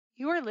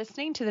You are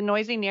listening to the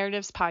Noisy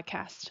Narratives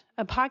podcast,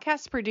 a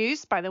podcast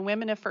produced by the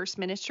Women of First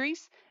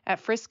Ministries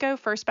at Frisco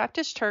First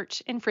Baptist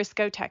Church in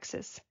Frisco,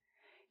 Texas.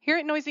 Here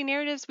at Noisy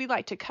Narratives, we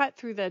like to cut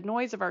through the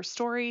noise of our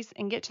stories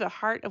and get to the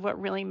heart of what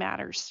really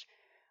matters.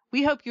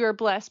 We hope you are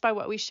blessed by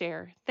what we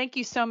share. Thank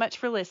you so much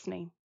for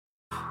listening.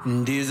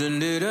 And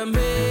isn't it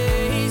amazing?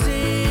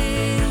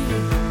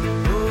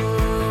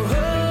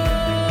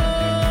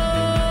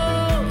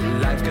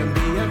 Life can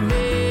be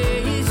amazing.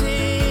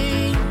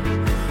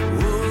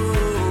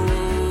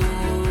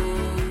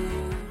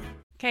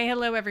 Okay,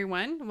 hello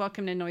everyone.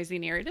 Welcome to Noisy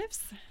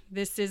Narratives.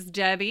 This is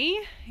Debbie,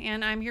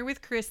 and I'm here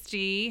with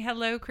Christy.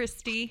 Hello,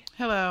 Christy.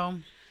 Hello.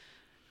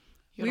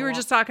 We were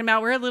just talking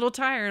about we're a little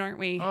tired, aren't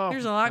we? Oh,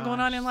 There's a lot going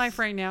on in life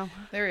right now.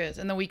 There is.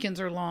 And the weekends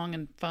are long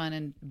and fun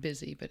and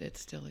busy, but it's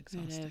still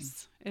exhausting.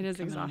 It is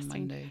Coming exhausting.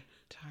 On Monday,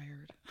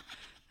 tired.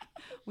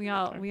 We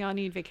all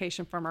need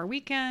vacation from our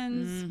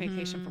weekends,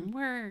 vacation from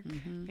work,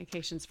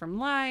 vacations from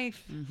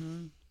life.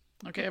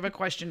 Okay, I have a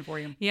question for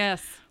you.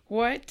 Yes.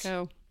 What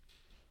Go.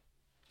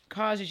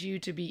 causes you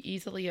to be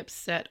easily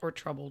upset or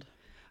troubled?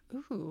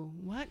 Ooh,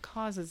 what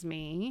causes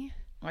me?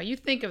 While you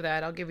think of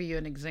that, I'll give you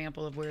an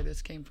example of where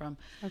this came from.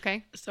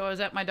 Okay. So I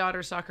was at my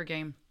daughter's soccer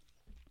game,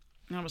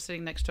 and I was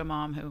sitting next to a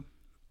mom who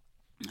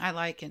I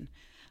like, and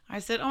I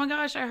said, "Oh my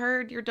gosh, I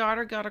heard your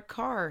daughter got a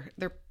car.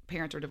 Their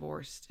parents are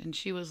divorced." And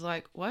she was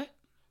like, "What?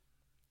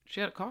 She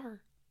got a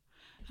car?"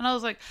 And I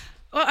was like,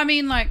 "Well, I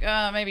mean, like,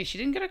 maybe she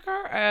didn't get a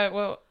car.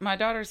 Well, my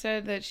daughter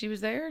said that she was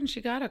there and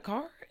she got a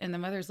car." And the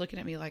mother's looking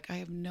at me like, "I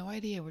have no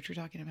idea what you're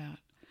talking about."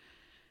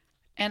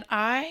 And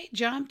I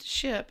jumped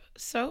ship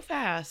so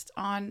fast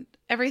on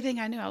everything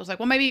I knew. I was like,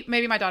 well,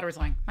 maybe my daughter was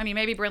lying. I mean,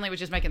 maybe Brinley was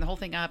just making the whole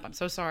thing up. I'm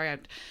so sorry.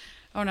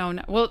 Oh, no.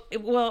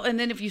 Well, and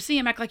then if you see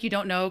him, act like you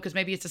don't know because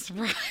maybe it's a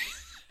surprise.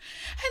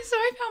 And so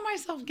I found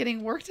myself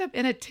getting worked up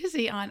in a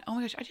tizzy on, oh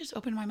my gosh, I just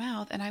opened my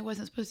mouth and I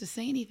wasn't supposed to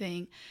say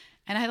anything.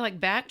 And I had to like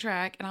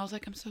backtrack. And I was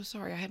like, I'm so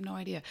sorry. I have no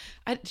idea.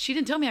 She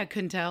didn't tell me I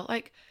couldn't tell.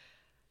 Like,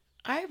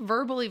 I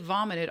verbally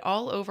vomited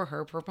all over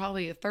her for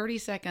probably 30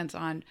 seconds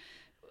on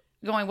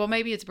going, well,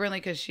 maybe it's Brinley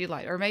because she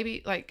lied. Or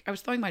maybe, like, I was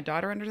throwing my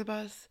daughter under the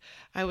bus.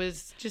 I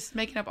was just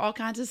making up all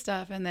kinds of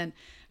stuff. And then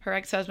her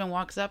ex-husband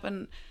walks up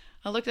and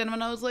I looked at him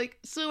and I was like,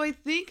 so I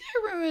think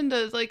I ruined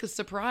a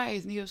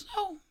surprise. And he goes,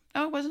 no,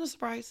 it wasn't a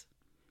surprise.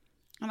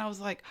 And I was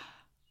like,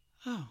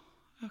 oh,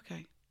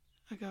 okay.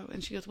 I go,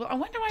 and she goes, well, I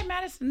wonder why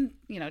Madison,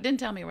 didn't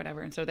tell me or whatever.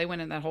 And so they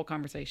went in that whole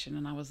conversation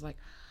and I was like,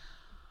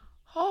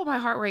 oh, my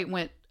heart rate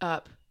went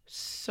up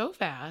so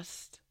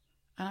fast.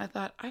 And I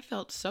thought, I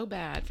felt so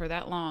bad for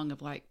that long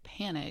of like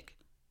panic.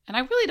 And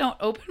I really don't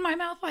open my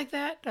mouth like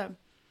that.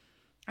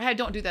 I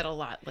don't do that a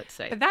lot, let's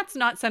say. But that's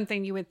not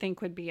something you would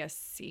think would be a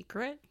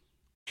secret.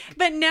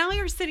 But now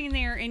you're sitting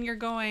there and you're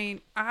going,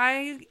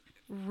 I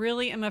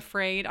really am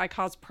afraid I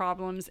cause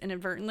problems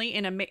inadvertently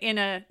in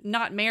a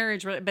not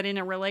marriage, but in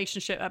a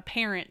relationship, a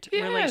parent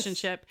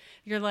relationship.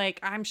 You're like,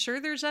 I'm sure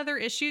there's other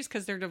issues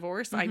because they're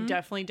divorced. I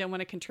definitely don't want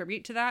to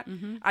contribute to that.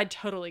 I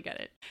totally get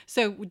it.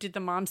 So did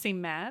the mom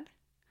seem mad?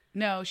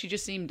 No, she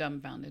just seemed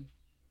dumbfounded.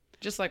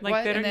 Just like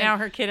what? That and then, now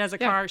her kid has a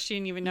car. She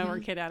didn't even know her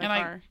kid had a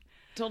car.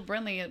 I told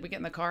Brinley, we get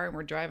in the car and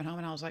we're driving home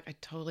and I was like, I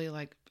totally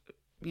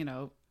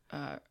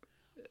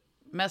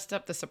messed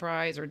up the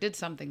surprise or did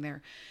something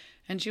there.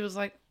 And she was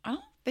like, I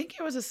don't think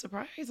it was a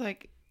surprise.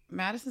 Like,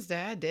 Madison's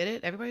dad did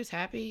it. Everybody was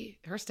happy.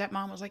 Her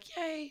stepmom was like,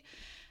 yay.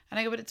 And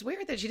I go, but it's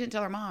weird that she didn't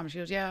tell her mom. She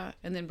goes, yeah.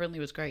 And then Brinley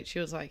was great. She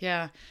was like,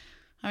 yeah,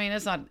 I mean,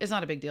 it's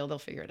not a big deal. They'll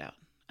figure it out.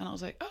 And I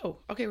was like, oh,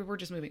 okay, we're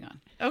just moving on.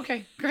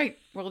 Okay, great.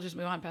 We'll just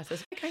move on past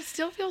this. Like, I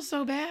still feel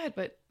so bad.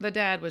 But the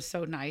dad was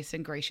so nice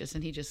and gracious.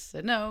 And he just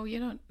said, no.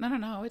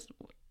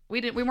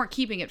 We weren't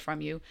keeping it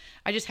from you.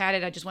 I just had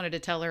it. I just wanted to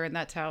tell her. And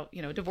that's how,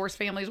 divorced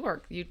families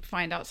work. You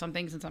find out some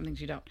things and some things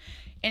you don't.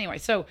 Anyway,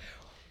 so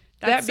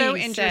that's that so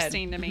being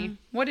interesting said, to me.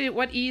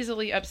 What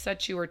easily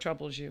upsets you or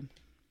troubles you?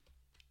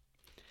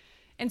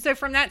 And so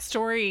from that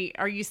story,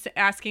 are you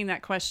asking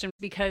that question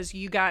because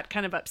you got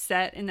kind of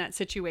upset in that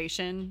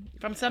situation?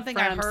 From something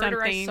I heard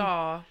or I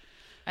saw,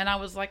 and I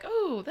was like,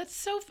 oh, that's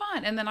so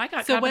fun. And then I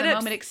got caught in the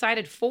moment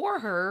excited for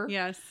her.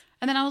 Yes.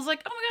 And then I was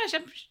like, oh my gosh,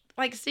 I'm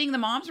like seeing the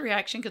mom's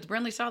reaction because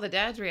Brinley saw the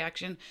dad's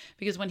reaction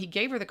because when he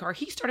gave her the car,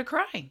 he started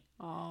crying.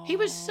 Oh. He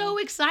was so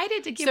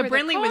excited to give her the car.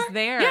 So Brinley was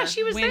there. Yeah,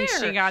 she was there. When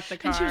she got the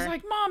car. And she was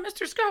like, Mom,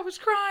 Mr. Scott was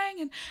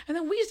crying. And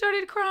then we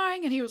started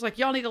crying. And he was like,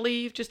 y'all need to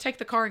leave. Just take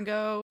the car and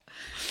go.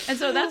 And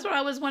so that's what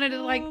I wanted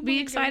to be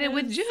excited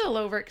with Jill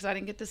over it because I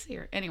didn't get to see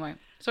her. Anyway,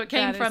 so it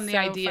came from the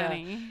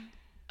idea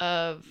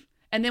of,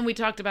 and then we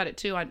talked about it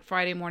too on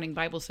Friday morning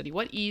Bible study.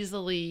 What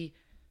easily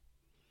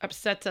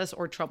upsets us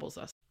or troubles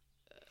us?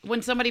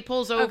 When somebody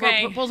pulls over,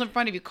 pulls in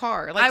front of your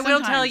car. Like I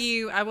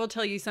will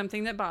tell you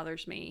something that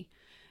bothers me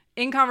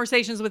in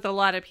conversations with a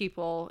lot of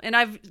people. And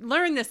I've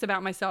learned this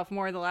about myself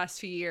more the last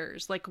few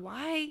years. Like,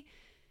 why,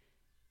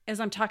 as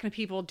I'm talking to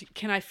people,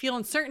 can I feel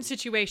in certain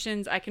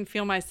situations, I can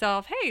feel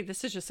myself, hey,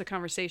 this is just a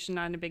conversation,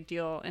 not a big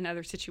deal. In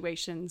other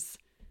situations,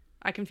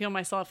 I can feel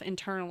myself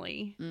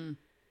internally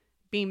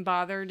being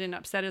bothered and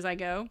upset as I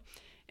go.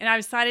 And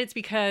I've decided it's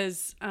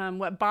because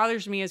what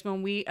bothers me is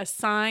when we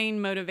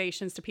assign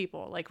motivations to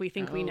people, like we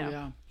think we know.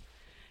 Yeah.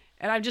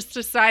 And I've just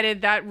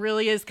decided that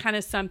really is kind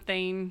of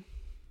something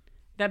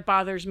that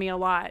bothers me a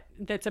lot.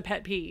 That's a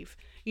pet peeve.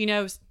 You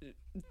know,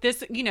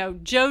 this, you know,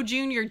 Joe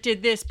Jr.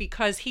 did this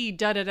because he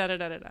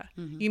da-da-da-da-da-da.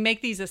 You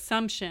make these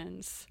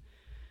assumptions.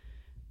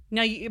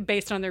 Now,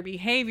 based on their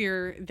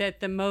behavior, that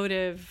the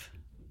motive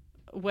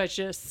was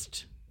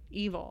just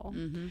evil.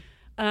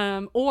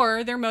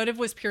 Or their motive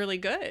was purely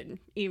good,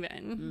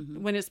 even.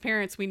 When as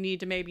parents, we need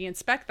to maybe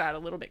inspect that a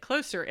little bit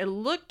closer. It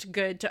looked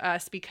good to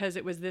us because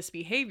it was this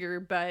behavior,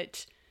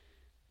 but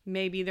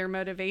maybe their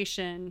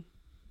motivation,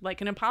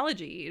 like an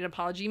apology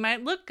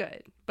might look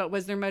good, but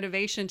was their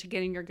motivation to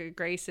get in your good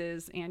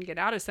graces and get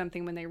out of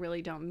something when they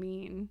really don't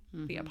mean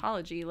the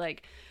apology?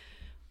 Like,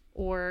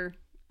 or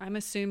I'm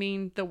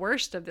assuming the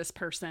worst of this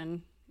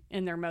person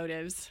in their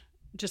motives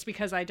just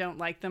because I don't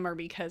like them or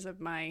because of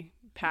my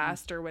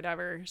past or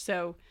whatever.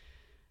 So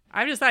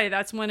I've decided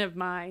that's one of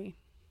my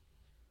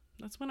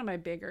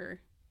bigger,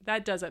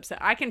 that does upset.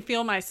 I can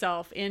feel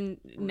myself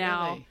in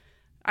now. Really?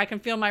 I can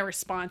feel my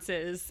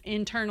responses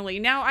internally.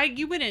 Now,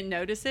 you wouldn't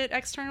notice it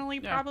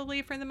externally,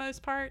 probably, for the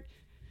most part.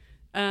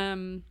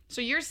 So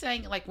you're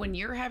saying, like, when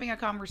you're having a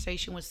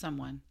conversation with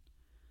someone,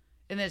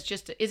 and it's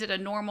just, is it a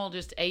normal,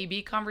 just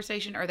A-B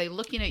conversation? Are they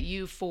looking at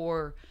you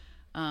for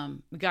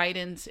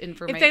guidance,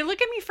 information? If they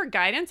look at me for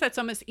guidance, that's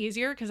almost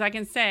easier because I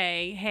can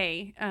say,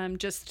 hey,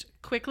 just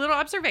quick little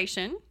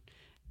observation,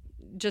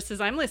 just as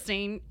I'm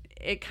listening.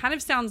 It kind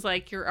of sounds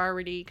like you're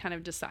already kind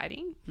of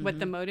deciding what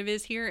the motive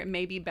is here. It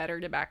may be better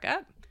to back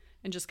up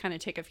and just kind of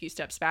take a few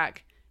steps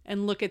back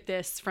and look at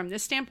this from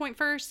this standpoint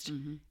first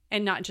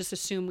and not just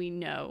assume we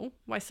know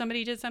why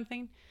somebody did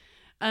something.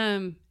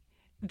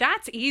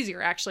 That's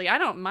easier, actually.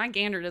 My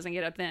gander doesn't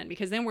get up then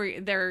because then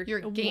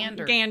Your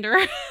gander. Gander.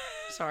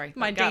 Sorry.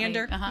 My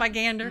gander. My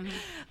gander.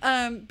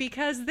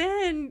 Because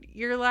then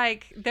you're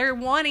like, they're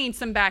wanting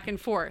some back and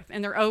forth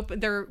and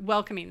they're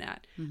welcoming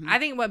that. I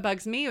think what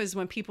bugs me is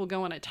when people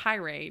go on a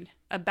tirade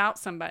about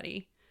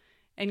somebody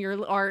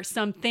or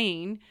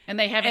something. And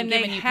they haven't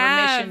given you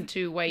permission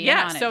to weigh in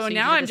on it. So you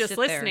now I'm just just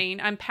listening.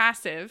 I'm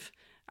passive.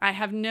 I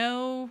have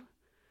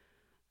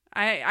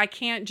I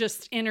can't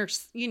just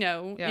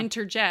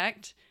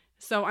interject.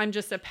 So I'm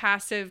just a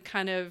passive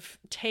kind of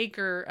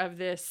taker of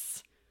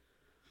this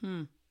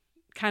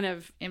kind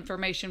of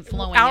information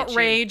flowing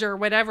outrage or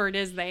whatever it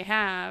is they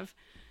have.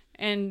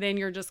 And then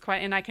you're just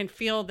quiet. And I can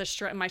feel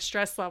my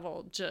stress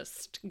level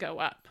just go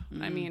up.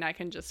 I mean, I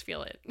can just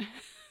feel it.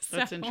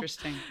 That's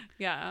interesting.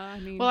 Yeah. I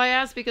mean, well, I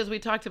asked because we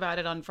talked about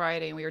it on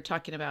Friday and we were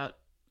talking about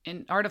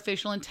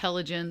artificial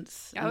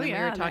intelligence. And we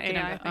were talking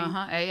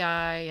about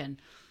AI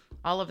and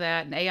all of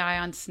that, and AI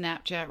on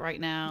Snapchat right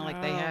now,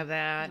 like they have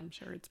that. I'm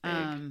sure it's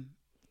big.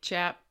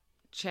 Chat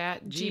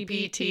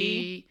GPT.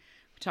 We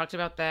talked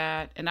about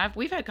that, and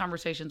we've had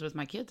conversations with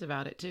my kids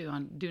about it too.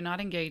 On do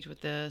not engage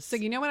with this. So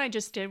you know what I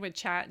just did with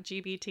Chat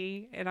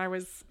GPT, and I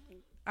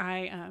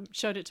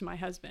showed it to my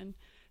husband.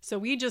 So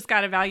we just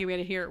got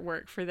evaluated here at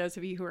work for those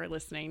of you who are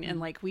listening,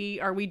 and like we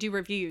do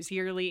reviews,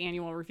 yearly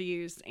annual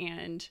reviews,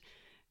 and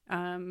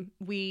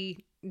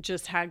we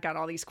just got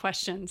all these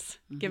questions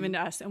given to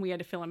us, and we had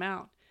to fill them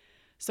out.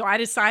 So I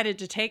decided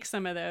to take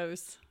some of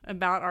those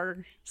about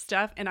our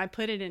stuff and I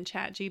put it in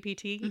Chat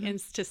GPT and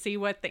to see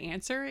what the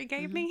answer it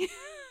gave me.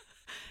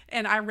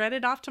 And I read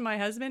it off to my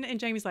husband and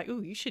Jamie's like,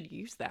 "Ooh, you should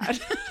use that.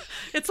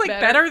 It's like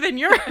better than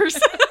yours."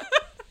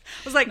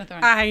 I was like,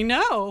 I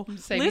know.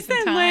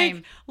 Listen,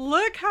 like,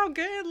 look how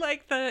good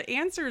like the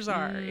answers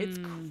are. It's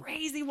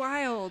crazy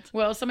wild.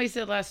 Well, somebody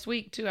said last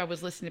week too, I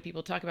was listening to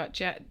people talk about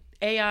chat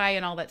AI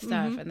and all that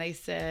stuff. And they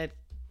said,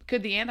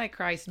 could the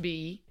Antichrist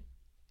be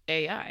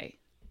AI?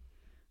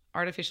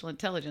 Artificial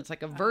intelligence,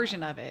 like a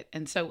version of it.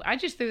 And so I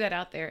just threw that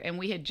out there. And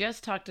we had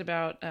just talked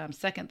about 2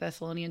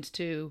 Thessalonians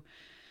 2,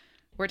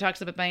 where it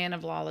talks about the man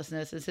of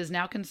lawlessness. It says,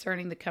 now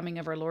concerning the coming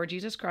of our Lord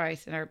Jesus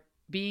Christ and our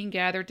being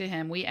gathered to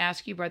him, we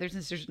ask you, brothers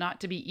and sisters, not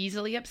to be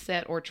easily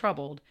upset or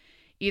troubled,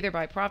 either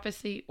by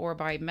prophecy or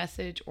by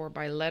message or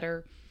by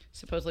letter,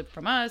 supposedly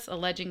from us,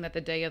 alleging that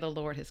the day of the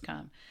Lord has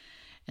come.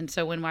 And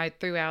so when I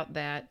threw out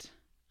that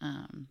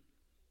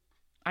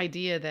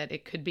idea that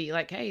it could be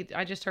like, hey,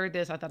 I just heard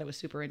this. I thought it was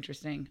super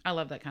interesting. I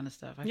love that kind of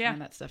stuff. I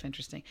find that stuff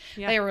interesting.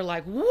 Yeah. They were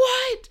like,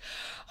 what?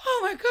 Oh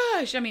my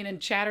gosh. I mean,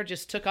 and chatter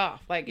just took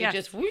off. Like it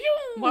just,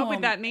 what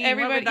would that mean?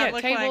 Everybody, what would that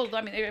look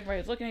like? I mean,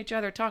 everybody's looking at each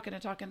other, talking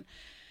and talking.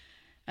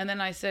 And then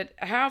I said,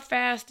 how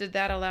fast did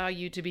that allow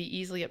you to be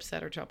easily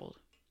upset or troubled?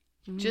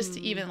 Just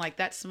even like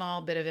that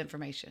small bit of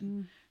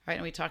information. Right.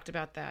 And we talked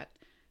about that,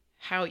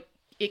 how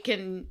it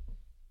can,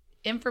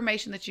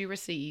 information that you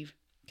receive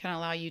can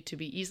allow you to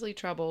be easily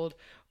troubled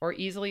or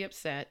easily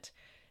upset,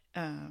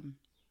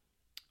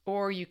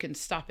 or you can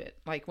stop it.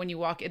 Like when you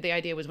the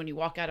idea was when you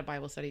walk out of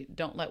Bible study,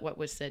 don't let what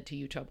was said to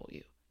you trouble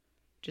you.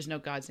 Just know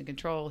God's in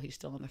control. He's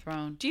still on the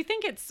throne. Do you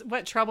think it's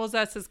what troubles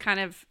us is kind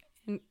of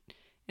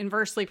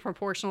inversely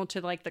proportional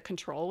to like the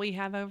control we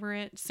have over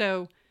it?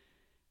 So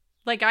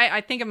Like I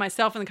think of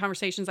myself in the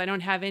conversations I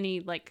don't have any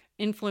like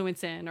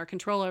influence in or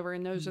control over,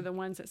 and those are the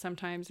ones that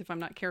sometimes, if I'm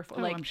not careful,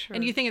 Oh, like, I'm sure.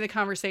 and you think of the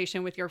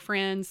conversation with your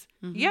friends,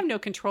 you have no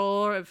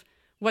control of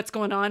what's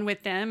going on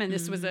with them, and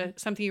this was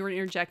something you were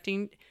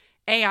interjecting.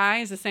 AI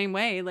is the same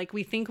way. Like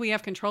we think we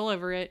have control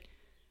over it,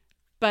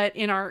 but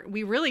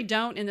we really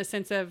don't, in the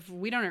sense of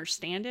we don't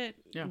understand it,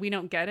 we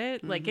don't get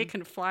it. Like it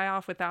can fly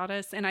off without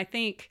us, and I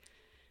think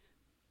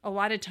a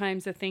lot of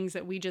times the things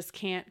that we just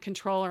can't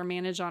control or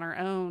manage on our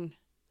own,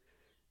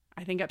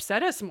 I think,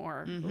 upset us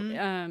more,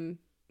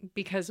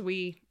 because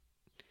we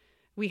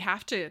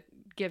have to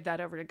give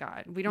that over to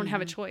God. We don't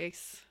have a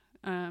choice,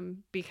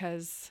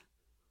 because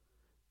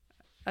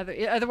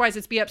otherwise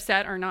it's be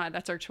upset or not.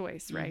 That's our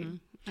choice, right?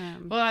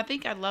 Well, I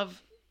think I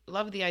love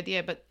the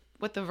idea, but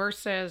what the verse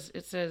says,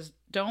 it says,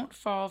 "Don't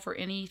fall for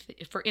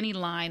any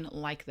line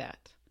like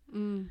that."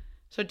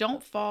 So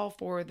don't fall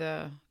for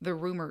the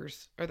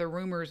rumors or the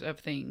rumors of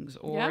things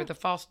or the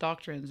false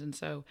doctrines. And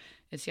so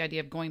it's the idea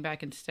of going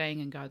back and staying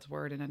in God's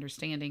word and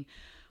understanding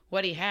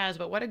what he has.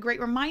 But what a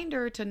great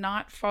reminder to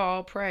not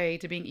fall prey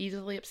to being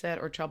easily upset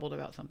or troubled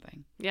about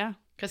something. Yeah.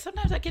 Because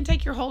sometimes that can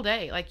take your whole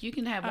day. Like you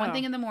can have one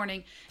thing in the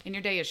morning and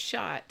your day is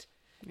shot.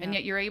 And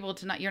yet you're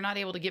not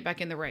able to get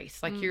back in the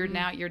race. Like you're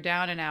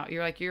down and out.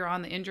 You're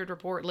on the injured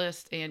report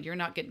list and you're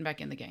not getting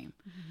back in the game.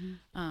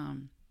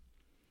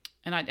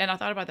 And I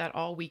thought about that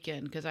all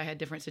weekend, because I had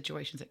different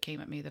situations that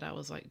came at me that I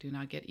was like, do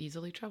not get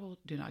easily troubled.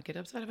 Do not get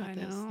upset about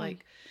this.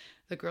 Like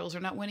the girls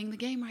are not winning the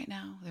game right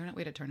now. We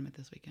had a tournament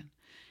this weekend.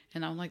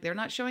 And I'm like, they're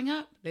not showing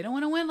up. They don't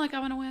want to win like I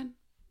want to win.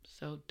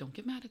 So don't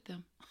get mad at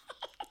them.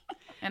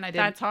 And I did.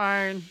 That's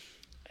hard.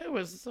 It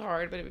was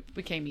hard, but it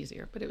became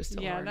easier. But it was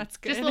still hard. Yeah, that's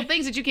good. Just little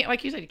things that you can't,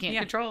 like you said, you can't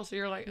control. So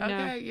you're like,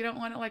 okay, you don't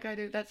want it like I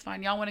do. That's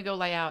fine. Y'all want to go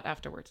lay out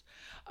afterwards.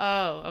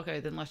 Oh, okay.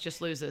 Then let's just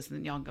lose this, and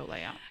then y'all can go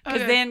lay out.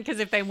 Because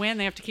if they win,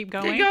 they have to keep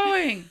going. Keep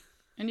going.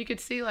 And you could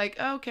see, like,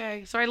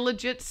 okay. So I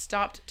legit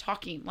stopped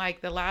talking,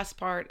 like the last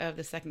part of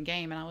the second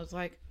game, and I was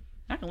like,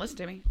 you're not gonna listen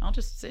to me. I'll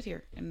just sit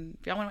here, and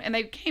if y'all want. And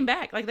they came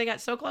back, like they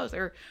got so close. They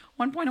were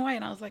 1 point away,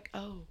 and I was like,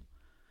 oh.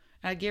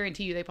 And I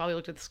guarantee you, they probably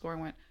looked at the score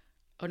and went,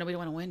 oh, no, we don't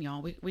want to win,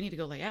 y'all. We need to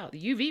go lay out.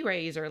 The UV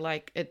rays are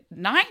like at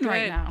 9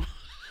 right now.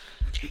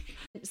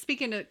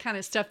 Speaking of kind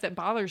of stuff that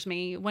bothers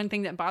me, one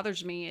thing that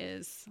bothers me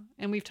is,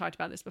 and we've talked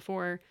about this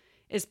before,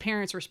 is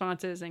parents'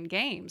 responses in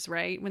games,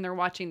 right? When they're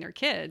watching their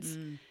kids.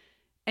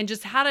 And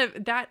just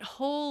that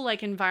whole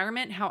like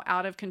environment, how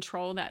out of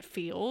control that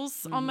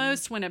feels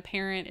almost when a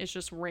parent is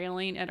just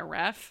railing at a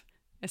ref,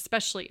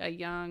 especially a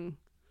young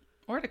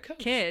or at a coach.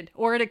 Kid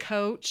or at a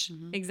coach.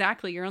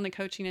 Exactly. You're on the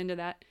coaching end of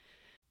that.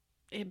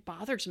 It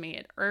bothers me.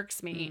 It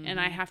irks me. And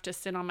I have to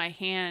sit on my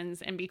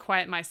hands and be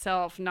quiet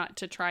myself, not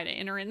to try to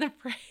enter in the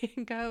fray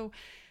and go,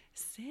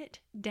 sit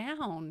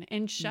down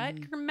and shut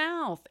your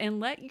mouth and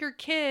let your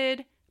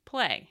kid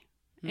play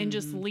and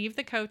just leave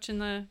the coach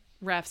and the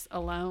refs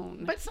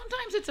alone. But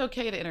sometimes it's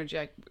okay to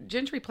interject.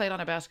 Gentry played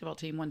on a basketball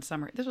team one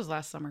summer. This was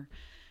last summer.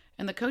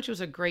 And the coach was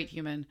a great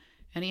human.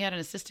 And he had an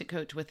assistant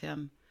coach with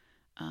him.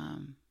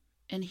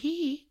 And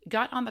he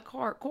got on the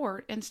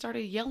court and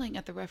started yelling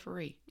at the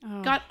referee.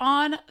 Got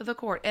on the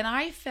court. And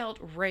I felt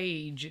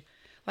rage.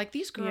 Like,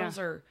 these girls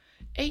are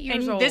 8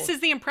 years old. This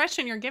is the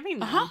impression you're giving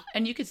them.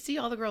 And you could see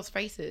all the girls'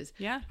 faces.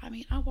 Yeah. I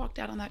mean, I walked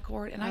out on that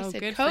court and I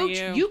said, good Coach,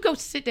 for you. you go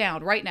sit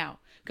down right now.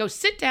 Go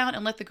sit down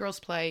and let the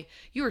girls play.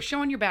 You are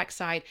showing your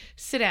backside.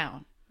 Sit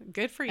down.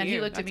 Good for you. And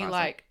he looked at me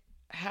like,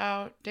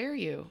 how dare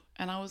you?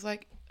 And I was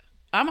like,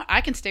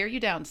 I can stare you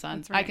down,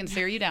 son. Right. I can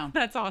stare you down.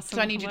 That's awesome.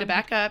 So I need you to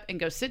back up and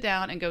go sit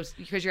down and go,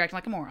 because you're acting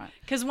like a moron.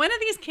 Because one of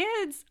these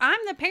kids, I'm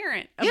the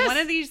parent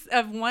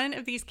of one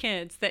of these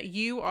kids that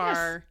you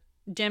are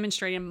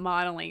demonstrating,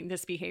 modeling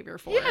this behavior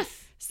for.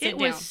 Yes. Sit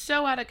down. Was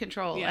so out of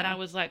control. Yeah. And I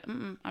was like,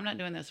 I'm not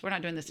doing this. We're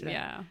not doing this today.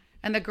 Yeah.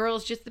 And the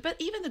girls but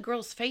even the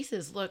girls'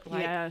 faces look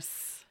like,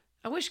 yes.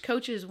 I wish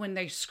coaches, when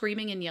they're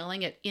screaming and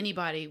yelling at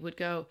anybody, would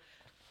go,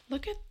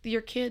 look at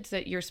your kids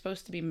that you're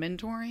supposed to be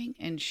mentoring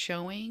and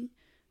showing.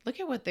 Look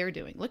at what they're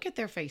doing. Look at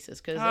their faces,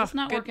 because that's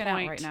not working out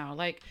right now.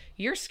 Like,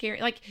 you're scared.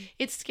 Like,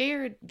 it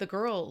scared the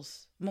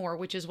girls more,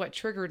 which is what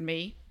triggered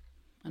me.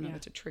 I know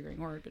that's a triggering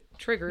word, but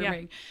triggered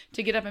me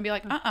to get up and be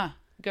like,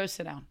 go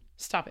sit down.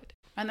 Stop it.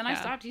 And then I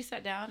stopped. He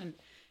sat down and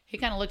he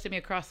kind of looked at me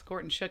across the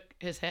court and shook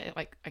his head.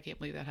 Like, I can't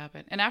believe that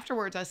happened. And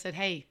afterwards I said,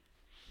 hey,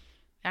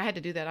 I had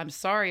to do that. I'm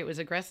sorry. It was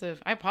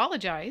aggressive. I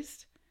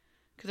apologized,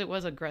 because it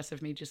was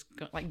aggressive, me just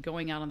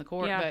going out on the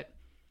court, but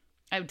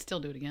I would still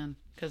do it again,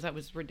 because that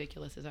was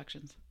ridiculous, his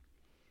actions.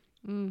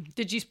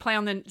 Did you play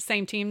on the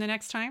same team the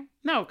next time?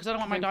 No, because I don't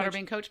want my daughter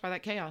being coached by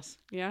that chaos.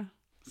 Yeah.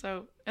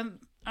 So, and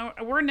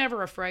we're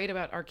never afraid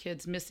about our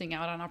kids missing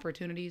out on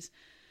opportunities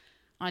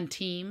on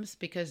teams,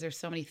 because there's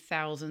so many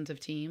thousands of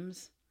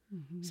teams.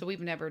 So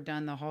we've never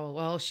done the whole,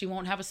 well, she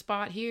won't have a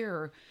spot here,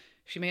 or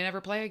she may never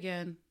play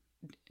again.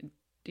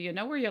 Do you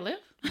know where you live?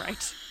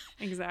 Right.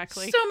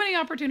 Exactly. So many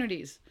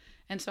opportunities.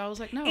 And so I was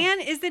like, no. And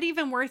is it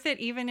even worth it,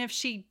 even if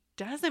she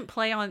doesn't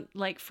play on,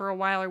 like, for a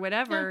while or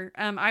whatever?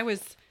 Yeah. I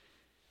was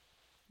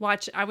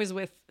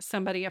with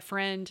somebody, a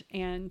friend,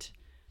 and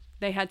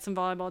They had some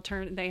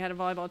they had a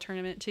volleyball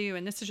tournament too,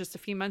 and this is just a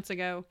few months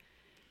ago.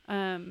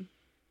 And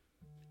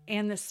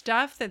the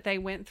stuff that they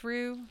went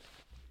through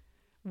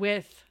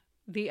with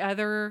the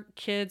other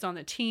kids on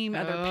the team,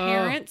 other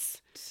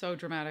parents, so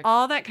dramatic,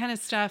 all that kind of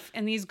stuff.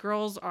 And these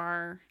girls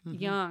are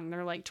young;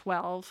 they're like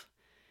 12,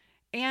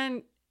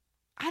 and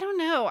I don't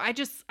know.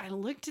 I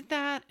looked at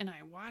that and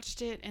I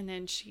watched it, and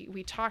then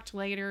we talked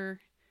later.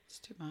 It's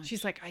too much.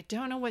 She's like, I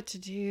don't know what to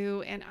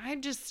do. And I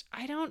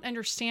don't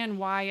understand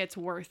why it's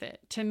worth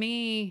it. To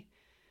me,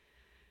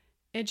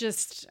 it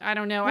just, I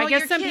don't know. Well, I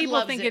guess some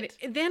people think it.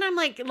 Then I'm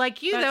like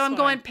you That's though, I'm fine.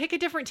 going, pick a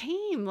different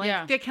team.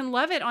 Like they can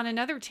love it on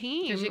another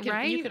team,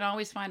 right? You can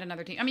always find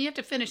another team. I mean, you have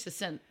to finish the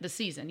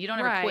season. You don't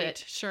ever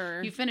quit.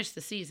 Sure. You finish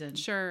the season.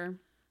 Sure.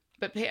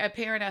 But a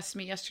parent asked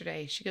me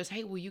yesterday, she goes,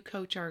 hey, will you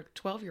coach our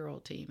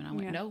 12-year-old team? And I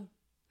went,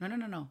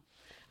 no.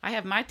 I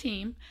have my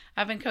team.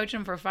 I've been coaching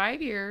them for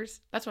 5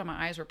 years. That's why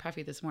my eyes were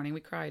puffy this morning.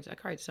 I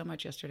cried so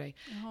much yesterday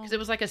because it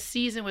was like a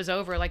season was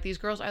over. Like these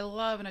girls, I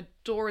love and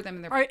adore them,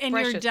 and they're and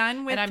precious. You're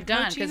done with, and I'm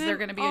done because they're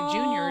going to be a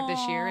junior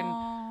this year,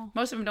 and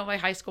most of them don't play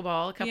high school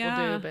ball. A couple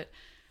do, but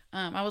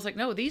I was like,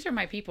 no, these are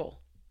my people.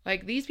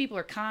 Like these people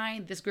are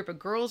kind. This group of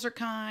girls are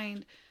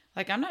kind.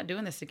 Like I'm not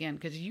doing this again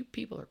because you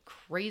people are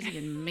crazy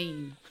and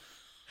mean.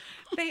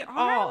 They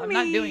are I'm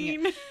not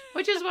doing it.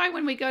 Which is why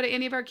when we go to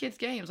any of our kids'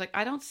 games, like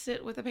I don't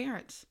sit with the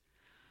parents.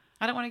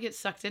 I don't want to get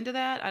sucked into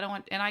that.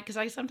 Because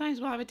I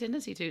sometimes will have a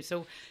tendency to.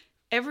 So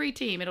every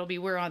team, it'll be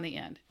we're on the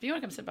end. If you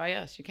want to come sit by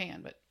us, you can,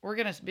 but we're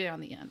going to be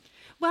on the end.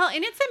 Well,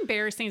 and it's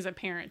embarrassing as a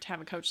parent to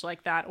have a coach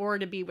like that or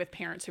to be with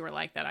parents who are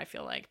like that, I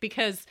feel like.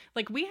 Because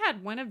like we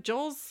had one of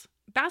Joel's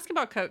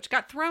basketball coach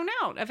got thrown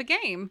out of a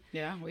game.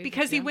 Yeah.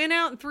 Because he went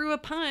out and threw a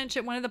punch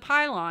at one of the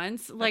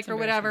pylons, like, or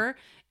whatever.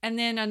 And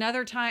then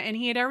another time, and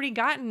he had already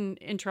gotten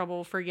in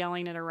trouble for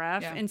yelling at a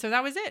ref. Yeah. And so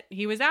that was it.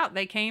 He was out.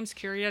 They came,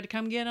 security had to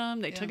come get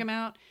him. They took him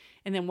out.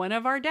 And then one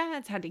of our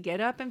dads had to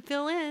get up and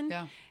fill in.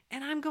 Yeah.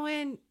 And I'm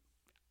going,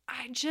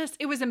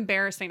 it was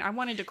embarrassing. I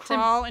wanted to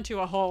crawl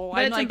into a hole. But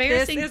I'm it's like,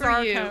 embarrassing this is for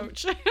our you.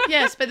 coach.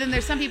 Yes, but then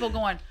there's some people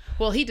going,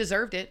 well, he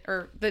deserved it.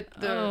 Or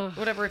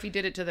whatever, if he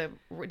did it to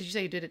did you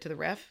say he did it to the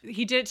ref?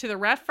 He did it to the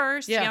ref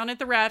first, yelling at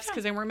the refs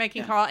because they weren't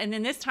making call. And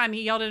then this time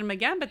he yelled at him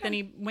again, but then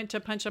he went to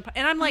punch up.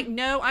 And I'm like,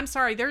 no, I'm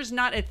sorry. There's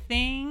not a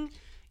thing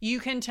you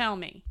can tell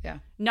me. Yeah.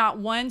 Not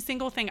one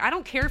single thing. I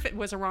don't care if it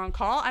was a wrong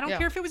call. I don't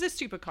care if it was a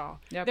stupid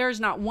call. Yep. There's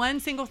not one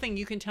single thing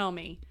you can tell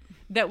me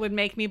that would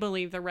make me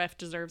believe the ref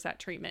deserves that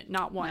treatment.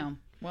 Not one. No.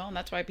 Well, and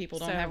that's why people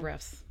don't have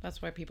refs. That's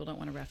why people don't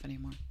want a ref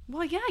anymore.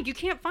 Well, yeah, you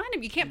can't find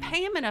him. You can't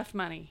pay him enough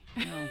money.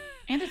 No.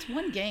 And it's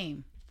one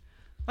game.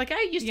 Like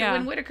I used to,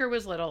 when Whitaker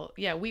was little,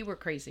 we were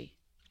crazy.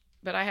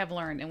 But I have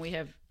learned, and we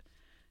have,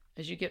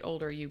 as you get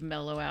older, you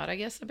mellow out, I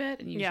guess, a bit,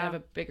 and you have a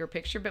bigger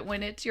picture. But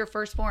when it's your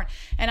firstborn,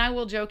 and I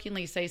will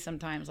jokingly say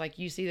sometimes, like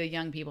you see the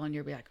young people and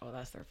you'll be like, oh,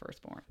 that's their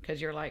firstborn.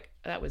 Because you're like,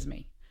 that was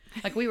me.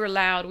 Like we were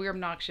loud, we were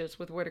obnoxious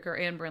with Whitaker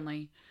and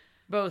Brinley,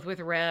 both with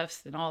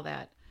refs and all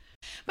that.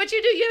 But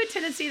you have a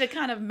tendency to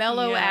kind of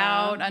mellow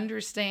out,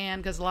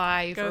 understand, because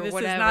life or this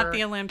whatever. This is not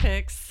the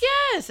Olympics.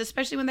 Yes,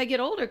 especially when they get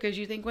older, because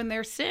you think when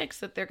they're 6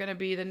 that they're going to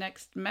be the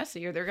next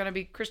Messi or they're going to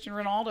be Cristiano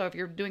Ronaldo if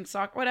you're doing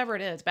soccer, whatever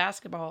it is,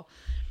 basketball.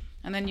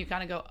 And then you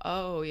kind of go,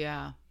 oh,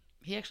 yeah,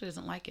 he actually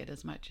doesn't like it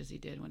as much as he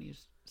did when he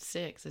was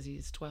 6, as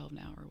he's 12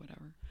 now or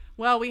whatever.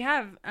 Well, we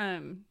have,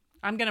 I'm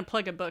going to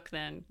plug a book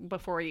then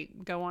before we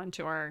go on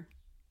to our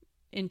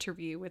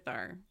interview with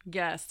our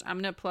guest. I'm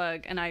going to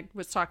plug, and I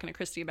was talking to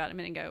Christy about it a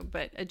minute ago,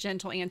 but A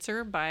Gentle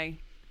Answer by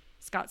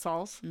Scott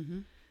Sauls.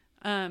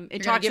 Mm-hmm.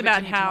 It talks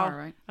about how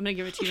tomorrow, right? I'm going to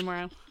give it to you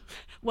tomorrow.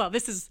 Well,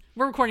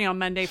 we're recording on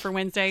Monday for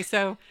Wednesday,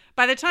 so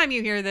by the time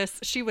you hear this,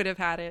 she would have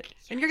had it,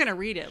 and you're going to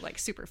read it like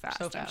super fast,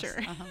 I'm sure.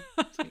 It's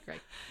going to be great.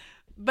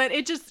 But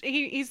it just,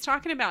 he's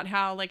talking about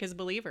how, like, as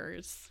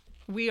believers,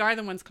 we are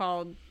the ones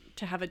called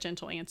to have a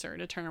gentle answer,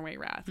 to turn away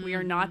wrath. Mm-hmm. We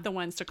are not the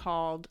ones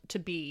called to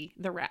be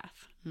the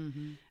wrath.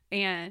 Mm-hmm.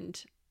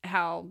 And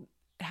how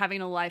having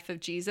a life of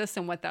Jesus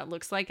and what that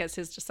looks like as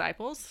his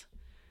disciples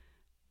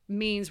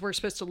means we're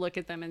supposed to look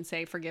at them and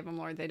say, forgive them,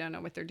 Lord, they don't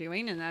know what they're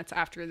doing. And that's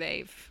after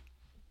they've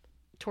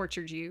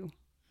tortured you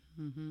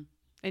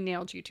and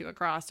nailed you to a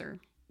cross or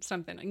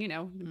something,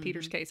 in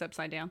Peter's case,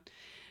 upside down.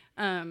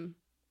 And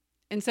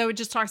so it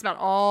just talks about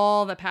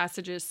all the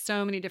passages,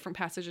 so many different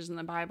passages in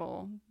the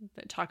Bible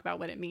that talk about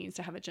what it means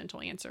to have a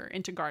gentle answer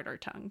and to guard our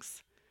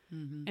tongues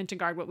and to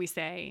guard what we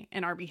say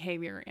and our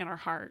behavior and our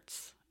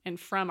hearts. And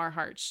from our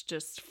hearts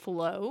just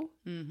flow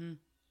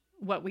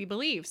what we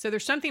believe. So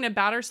there's something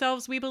about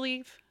ourselves we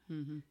believe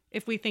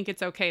if we think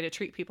it's okay to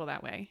treat people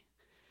that way.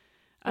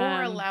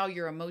 Or allow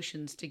your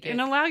emotions to get...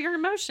 And allow your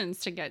emotions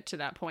to get to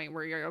that point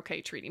where you're okay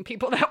treating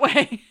people that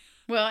way.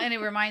 Well, and it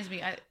reminds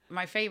me,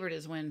 my favorite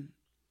is when,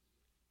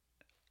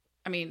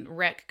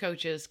 rec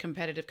coaches,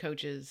 competitive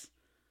coaches,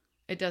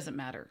 it doesn't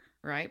matter.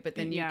 Right. But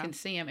then you can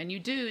see them and you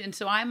do. And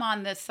so I'm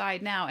on this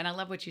side now. And I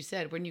love what you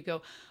said when you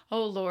go,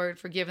 oh, Lord,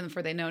 forgive them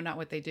for they know not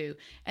what they do.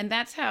 And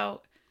that's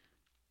how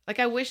Like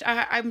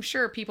I'm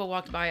sure people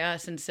walked by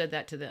us and said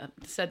that to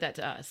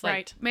us. Like,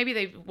 Right. maybe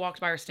they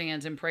walked by our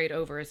stands and prayed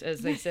over us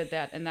as they said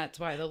that, and that's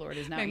why the Lord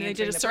is now Maybe they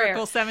answering did a the circle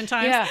prayer. 7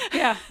 times.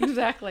 Yeah,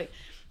 exactly.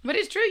 But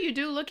it's true. You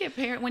do look at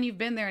parent when you've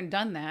been there and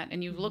done that,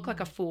 and you look like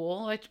a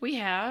fool, like we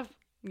have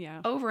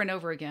Yeah. over and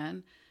over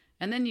again.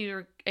 And then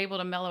you're able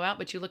to mellow out,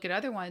 but you look at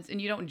other ones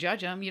and you don't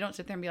judge them. You don't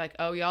sit there and be like,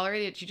 "Oh, y'all are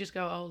idiots." You just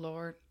go, "Oh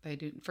Lord, they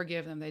do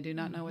forgive them. They do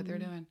not know what they're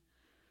doing."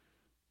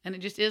 And it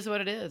just is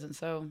what it is. And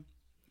so,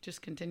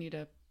 just continue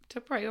to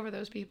pray over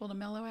those people to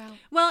mellow out.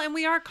 Well, and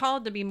we are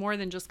called to be more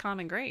than just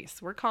common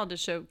grace. We're called to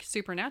show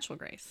supernatural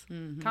grace.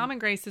 Common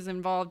grace is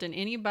involved in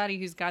anybody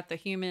who's got the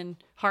human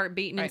heart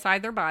beating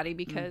inside their body,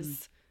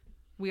 because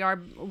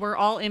we're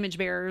all image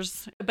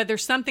bearers. But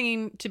there's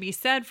something to be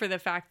said for the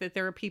fact that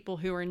there are people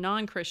who are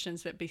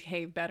non-Christians that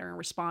behave better and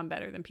respond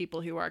better than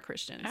people who are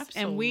Christians.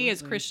 Absolutely. And we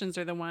as Christians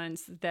are the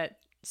ones that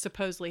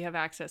supposedly have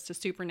access to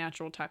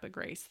supernatural type of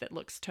grace that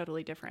looks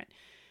totally different.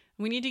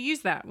 We need to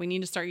use that. We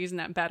need to start using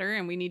that better,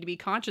 and we need to be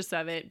conscious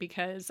of it,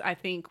 because I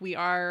think we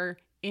are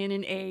in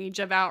an age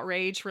of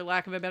outrage, for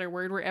lack of a better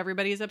word, where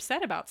everybody is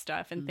upset about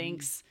stuff and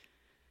thinks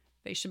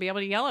they should be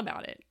able to yell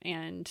about it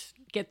and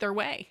get their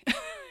way.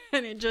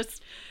 And it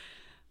just,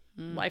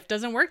 life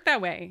doesn't work that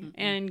way.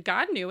 And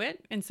God knew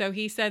it. And so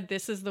he said,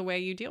 this is the way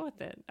you deal with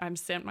it. I've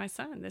sent my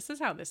son. This is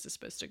how this is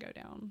supposed to go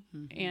down.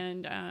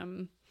 And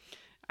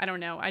I don't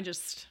know.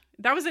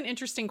 That was an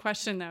interesting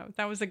question, though.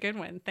 That was a good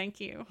one. Thank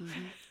you.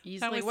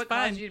 Easily, what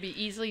fun. caused you to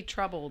be easily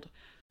troubled?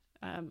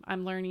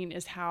 I'm learning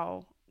is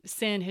how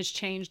sin has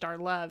changed our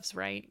loves,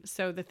 right?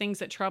 So the things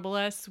that trouble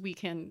us, we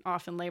can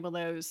often label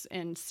those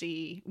and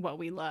see what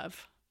we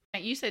love.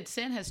 You said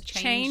sin has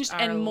Changed our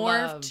and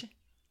love. morphed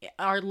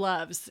our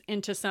loves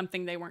into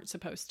something they weren't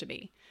supposed to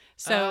be.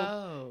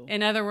 So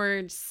in other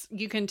words,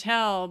 you can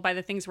tell by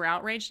the things we're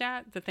outraged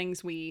at, the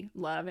things we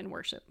love and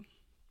worship.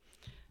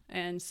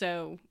 And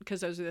so,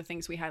 because those are the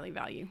things we highly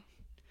value.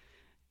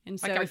 And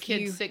so like our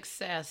kids'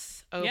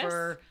 success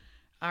over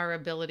our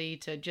ability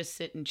to just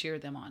sit and cheer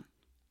them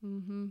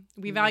on.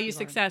 We value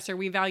success, or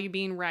we value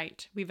being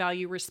right. We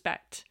value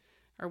respect,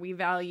 or we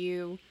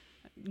value,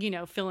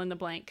 fill in the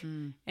blank.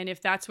 And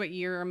if that's what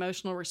your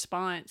emotional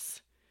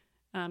response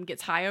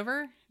gets high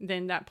over,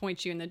 then that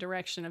points you in the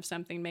direction of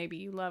something maybe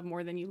you love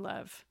more than you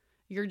love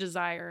your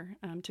desire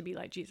to be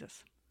like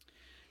Jesus.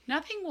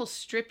 Nothing will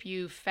strip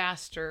you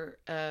faster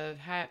of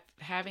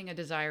having a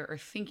desire or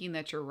thinking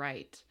that you're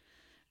right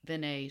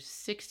than a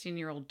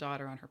 16-year-old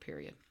daughter on her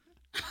period.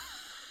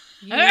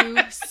 You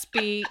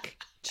speak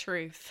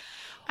truth.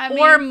 I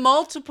Or mean,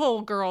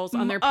 multiple girls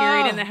on their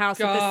period in the house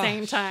at the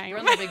same time.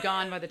 We'll be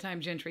gone by the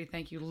time Gentry.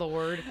 Thank you,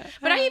 Lord.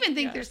 But I even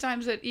think there's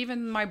times that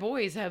even my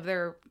boys have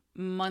their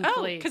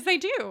monthly. because they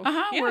do.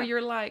 Where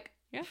you're like,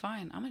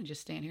 fine, I'm going to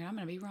just stand here. I'm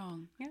going to be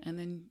wrong. Yeah. And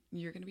then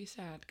you're going to be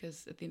sad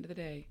because at the end of the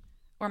day,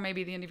 or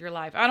maybe the end of your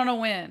life, I don't know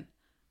when,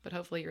 but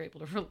hopefully you're able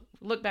to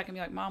look back and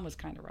be like, Mom was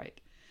kind of right.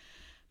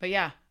 But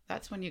yeah,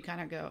 that's when you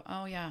kind of go,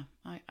 oh yeah,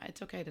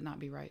 it's okay to not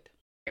be right.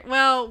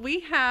 Well, we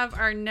have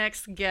our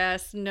next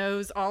guest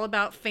knows all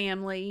about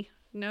family,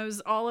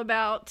 knows all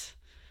about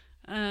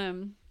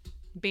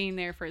being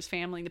there for his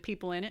family, the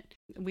people in it.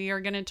 We are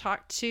going to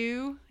talk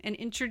to and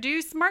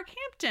introduce Mark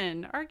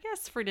Hampton, our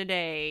guest for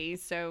today.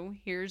 So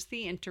here's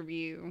the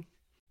interview.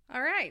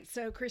 All right.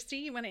 So, Christy,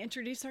 you want to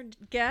introduce our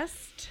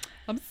guest?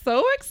 I'm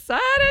so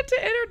excited to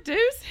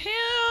introduce him.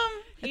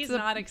 He's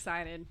not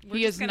excited. We're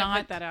He just is going to not.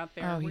 put that out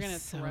there. Oh, We're going to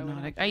he's so throw it not.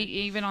 out I there.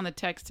 even on the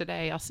text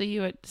today. I'll see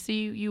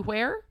you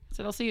where? I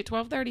said I'll see you at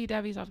 12:30.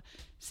 Debbie's off.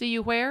 See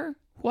you where?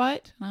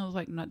 What? And I was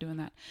like, I'm not doing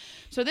that.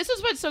 So this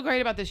is what's so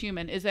great about this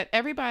human is that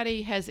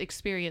everybody has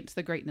experienced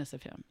the greatness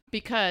of him.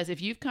 Because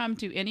if you've come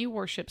to any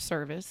worship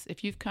service,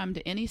 if you've come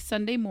to any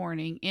Sunday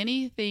morning,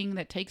 anything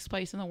that takes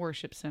place in the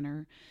worship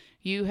center,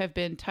 you have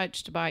been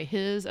touched by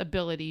his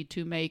ability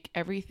to make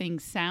everything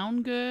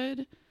sound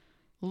good,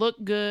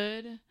 look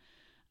good.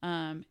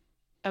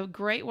 A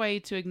great way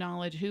to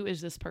acknowledge who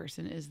is this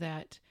person is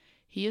that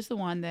he is the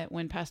one that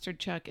when Pastor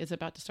Chuck is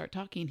about to start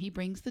talking, he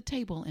brings the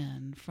table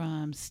in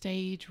from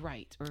stage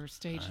right or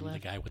stage I'm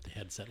left. the guy with the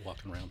headset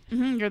walking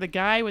around. You're the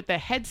guy with the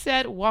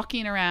headset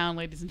walking around,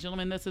 ladies and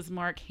gentlemen. This is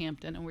Mark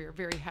Hampton, and we are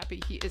very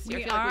happy he is here.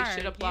 I feel like we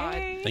should applaud.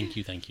 Yay. Thank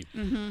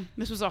you.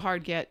 This was a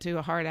hard get to,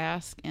 a hard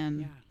ask,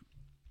 and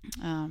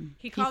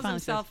He calls finally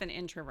himself says- an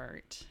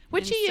introvert.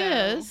 which And he so,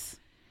 is.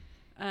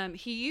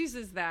 He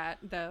uses that,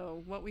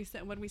 though. What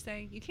did we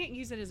say? You can't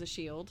use it as a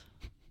shield.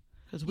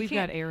 Because we've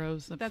can't- got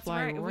arrows that That's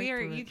fly right. through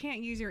You it.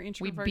 can't use your We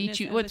introvertness beat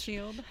you. as a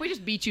shield. We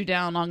just beat you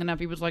down long enough.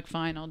 He was like,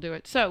 "Fine, I'll do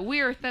it." So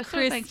we're so thankful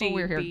Christy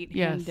we're here. beat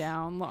Yes. him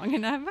down long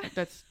enough.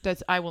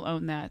 That's. I will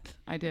own that.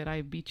 I did.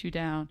 I beat you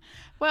down.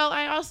 Well,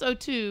 I also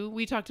too.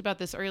 We talked about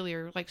this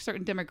earlier. Like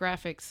certain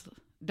demographics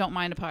don't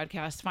mind a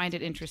podcast, find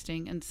it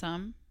interesting, and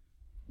some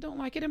don't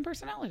like it in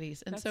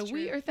personalities. And That's so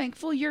we true. are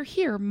thankful you're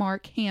here,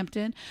 Mark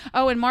Hampton.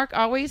 Oh, and Mark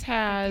always Thank you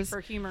has.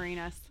 for humoring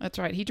us. That's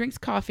right. He drinks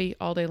coffee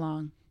all day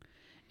long,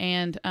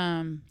 and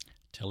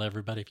Tell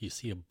everybody if you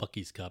see a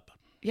Bucky's cup,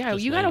 Yeah,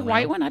 Just you got a laying white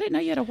around. one? I didn't know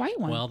you had a white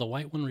one. Well, the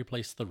white one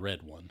replaced the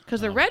red one.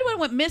 Because the red one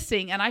went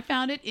missing, and I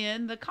found it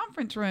in the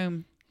conference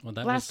room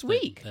last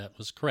week. That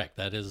was correct.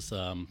 That is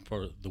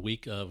for the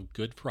week of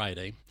Good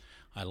Friday.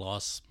 I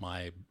lost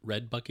my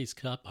red Buc-ee's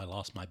cup. I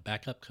lost my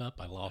backup cup.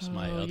 I lost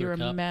my other you're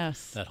cup. a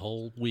mess. That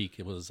whole week,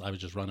 I was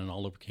just running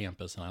all over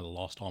campus, and I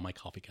lost all my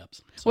coffee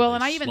cups. So Well, they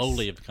and I even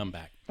slowly have come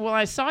back. Well,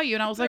 I saw you,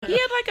 and I was like, he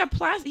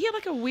had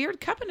like a weird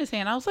cup in his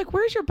hand. I was like,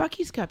 "Where's your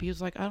Buc-ee's cup?" He was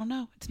like, "I don't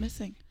know, it's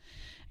missing."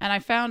 And I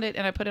found it,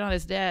 and I put it on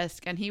his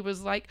desk, and he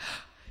was like,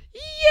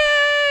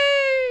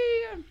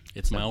 "Yay!"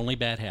 It's my only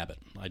bad habit.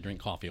 I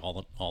drink coffee all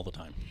the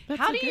time. That's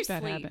How a do good you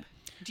bad sleep? habit.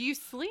 Do you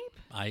sleep?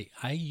 I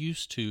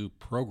used to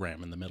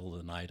program in the middle of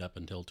the night up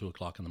until 2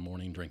 o'clock in the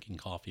morning, drinking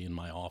coffee in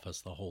my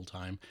office the whole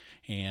time,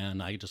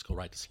 and I just go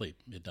right to sleep.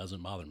 It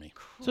doesn't bother me.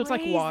 So it's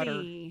like water.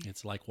 Crazy.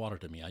 It's like water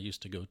to me. I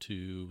used to go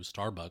to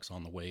Starbucks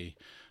on the way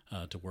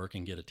to work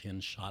and get a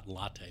 10-shot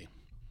latte.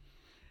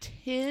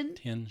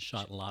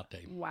 10-shot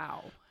latte.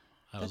 Wow.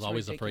 I was That's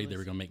always afraid they ridiculous.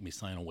 were going to make me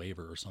sign a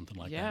waiver or something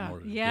like that. Yeah. In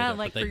order to Yeah, get it.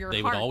 like But for your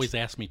they heart. would always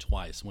ask me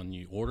twice when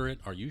you order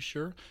it, "Are you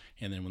sure?"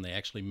 And then when they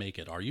actually make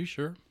it, "Are you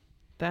sure?"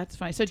 That's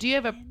funny. So do you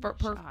have a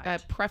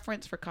shot.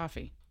 preference for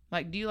coffee?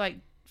 Like, do you like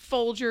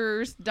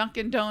Folgers,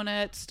 Dunkin'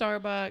 Donuts,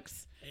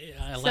 Starbucks,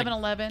 I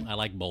 7-Eleven? I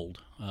like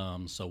bold.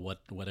 So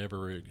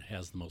whatever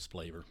has the most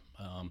flavor.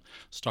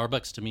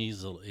 Starbucks to me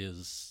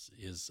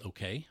is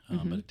okay,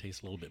 but it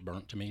tastes a little bit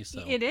burnt to me.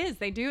 So It is.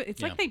 They do. It's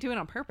Yeah. like they do it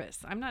on purpose.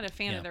 I'm not a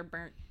fan Yeah. of their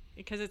burnt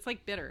because it's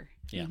like bitter.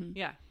 yeah,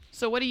 Yeah.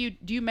 So what do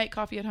you make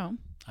coffee at home?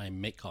 I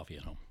make coffee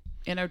at home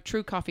In a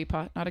true coffee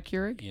pot, not a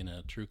Keurig? in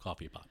a true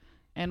coffee pot.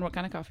 And what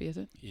kind of coffee is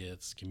it?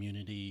 It's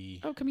community.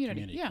 Oh,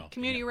 community. Yeah. coffee,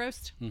 Community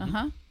roast.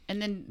 Uh-huh.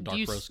 And then dark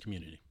do you roast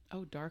community.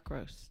 Oh, dark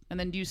roast. And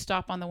then do you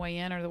stop on the way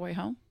in or the way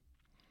home?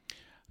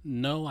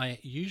 No, I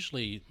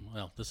usually,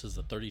 this is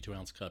a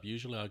 32-ounce cup.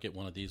 Usually I'll get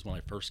one of these when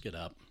I first get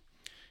up,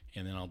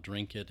 and then I'll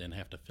drink it and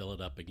have to fill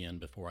it up again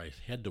before I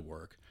head to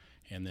work.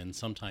 And then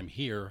sometime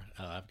here,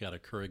 I've got a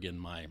Keurig in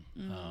my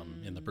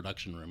in the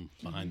production room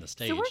behind the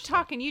stage. So we're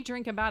talking. You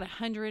drink about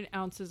 100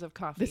 ounces of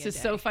coffee. This a is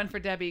so day. fun for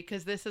Debbie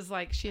because this is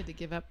like she had to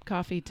give up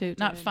coffee too.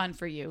 Not fun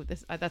for you.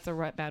 That's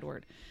a bad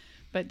word.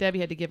 But Debbie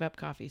had to give up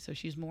coffee, so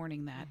she's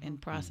mourning that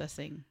and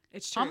processing.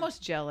 It's true.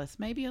 Almost jealous,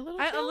 maybe a little.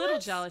 A little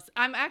jealous.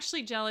 I'm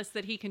actually jealous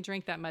that he can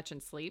drink that much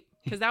and sleep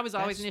because that was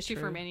always an That's issue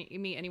for true.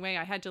 me anyway.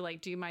 I had to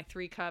like do my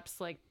 3 cups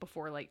like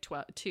before like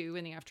 2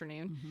 in the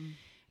afternoon,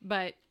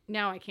 but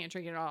now I can't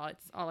drink it at all.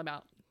 It's all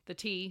about the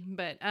tea.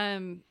 But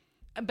I'm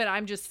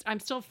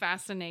still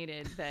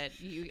fascinated that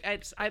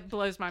it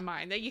blows my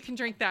mind that you can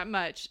drink that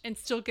much and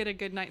still get a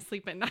good night's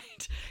sleep at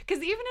night.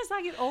 Because even as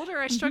I get older,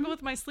 I struggle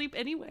with my sleep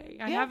anyway.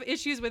 I have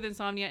issues with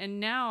insomnia,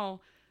 and now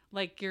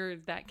like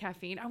that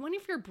caffeine. I wonder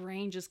if your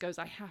brain just goes,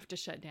 I have to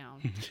shut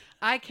down.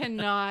 I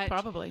cannot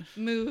Probably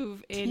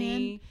move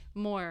any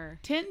more.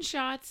 10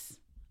 shots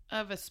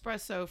of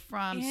espresso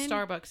from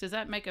Starbucks. Does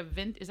that make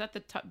is that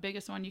the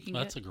biggest one you can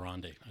That's get? a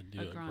grande. I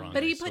do a grande.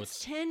 But he so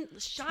puts it's- 10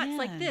 shots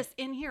like 10. this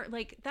in here.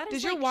 Like that is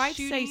Does like your wife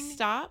say shooting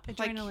stop? Like,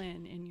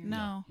 adrenaline in your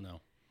no.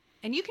 No.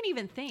 And you can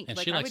even think. And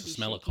like, she I likes would the be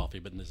smell of shaking. coffee,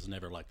 but this is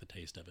never like the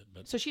taste of it.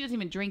 But So she doesn't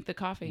even drink the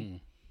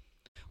coffee.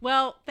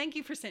 Well, thank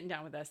you for sitting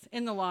down with us.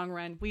 In the long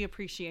run, we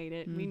appreciate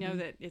it. We know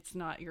that it's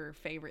not your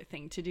favorite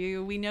thing to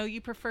do. We know you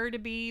prefer to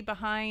be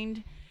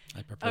behind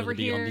I prefer over to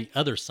be here on the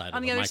other side on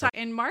of the the other microphone.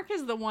 side. And Mark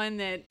is the one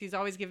that he's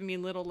always giving me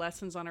little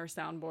lessons on our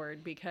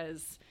soundboard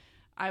because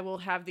I will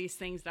have these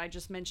things that I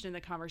just mentioned in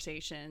the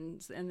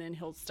conversations, and then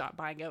he'll stop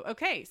by and go,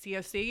 okay,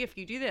 COC, if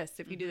you do this,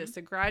 if you do this.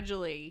 So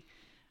gradually,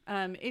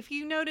 if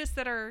you notice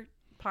that our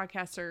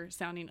podcasts are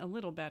sounding a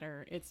little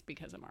better, it's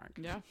because of Mark.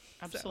 Yeah,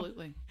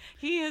 absolutely.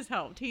 He has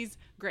helped. He's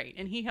great.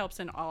 And he helps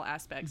in all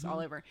aspects all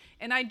over.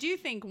 And I do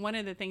think one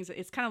of the things,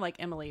 it's kind of like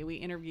Emily. We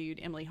interviewed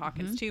Emily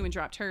Hawkins too and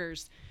dropped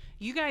hers.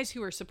 You guys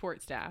who are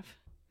support staff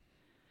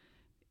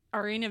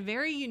are in a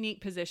very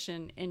unique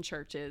position in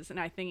churches, and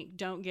I think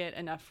don't get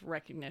enough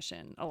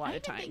recognition a lot of I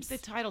think times. the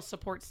title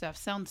support staff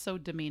sounds so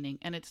demeaning,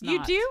 and it's not.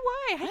 You do?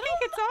 Why? I think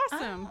it's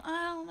awesome.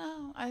 I don't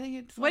know. I think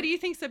it's. What do you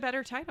think's a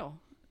better title?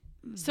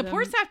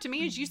 Support staff to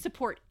me is you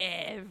support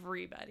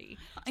everybody.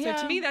 So Yeah,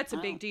 to me, that's a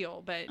big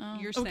deal. But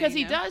you're saying because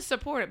he no. does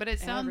support it, but it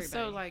sounds so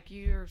Everybody. like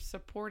you're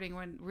supporting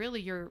when really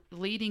you're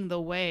leading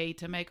the way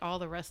to make all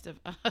the rest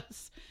of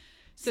us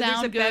So there's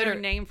sound a good better or-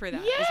 name for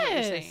that. Is what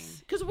you're saying.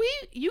 Yes, because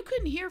you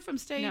couldn't hear from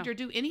stage No. or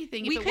do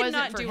anything We if it could wasn't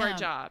not for do him. our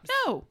jobs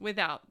No,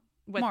 without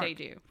what Mark, they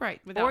do. right?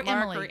 Without or Mark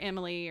Emily. or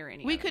Emily or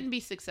any We of them. couldn't be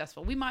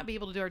successful. We might be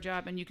able to do our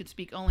job, and you could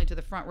speak only to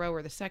the front row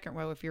or the second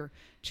row if you're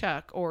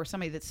Chuck or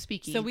somebody that's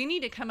speaking. So we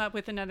need to come up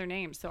with another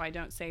name so I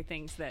don't say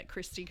things that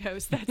Christy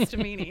goes, that's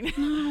demeaning.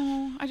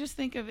 No, I just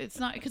think of it's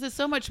not because it's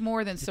so much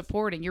more than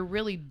supporting. You're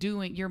really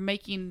doing. You're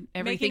making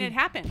everything it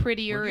happen.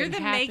 prettier You're and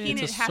the happen. making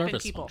It's it a happen,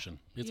 service people. function.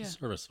 It's Yeah. a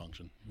service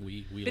function.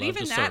 We But love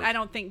even to that, serve. I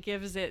don't think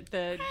gives it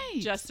the Right.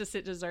 justice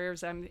it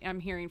deserves. I'm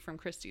hearing from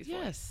Christy's voice.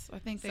 Yes, I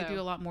think they So- do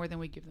a lot more than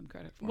we give them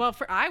credit for. Well,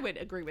 I would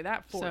agree with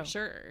that for So.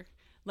 sure.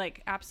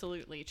 Like,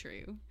 absolutely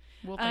true.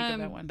 We'll think of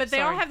that one. But they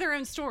all Sorry. have their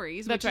own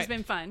stories, That's which has right.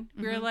 been fun.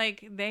 We're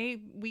like,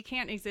 we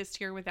can't exist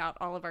here without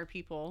all of our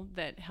people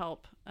that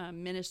help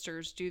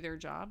ministers do their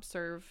job,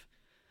 serve,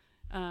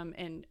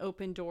 and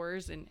open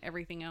doors and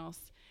everything else.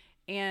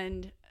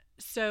 And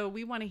so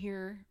we want to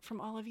hear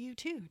from all of you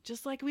too,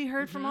 just like we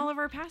heard from all of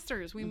our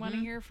pastors. We want to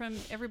hear from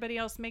everybody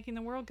else making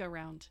the world go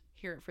round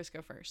here at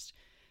Frisco First.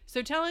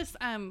 So tell us,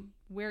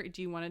 where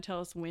do you want to tell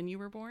us when you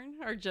were born,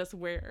 or just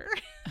where?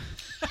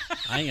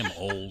 I am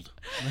old.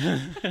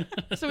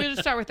 So we'll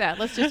just start with that.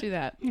 Let's just do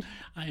that.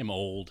 I am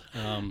old.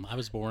 I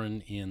was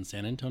born in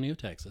San Antonio,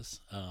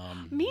 Texas.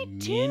 Me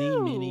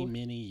too.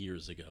 Many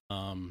years ago.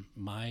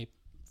 My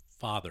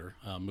father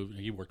moved.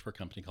 He worked for a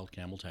company called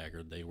Campbell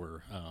Taggart. They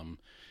were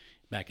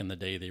back in the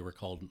day. They were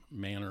called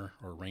Manor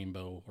or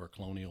Rainbow or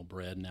Colonial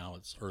Bread. Now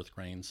it's Earth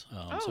Grains.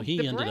 So he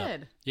the ended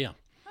bread. up. Yeah.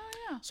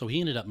 So he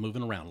ended up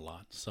moving around a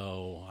lot.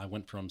 So I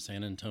went from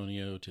San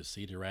Antonio to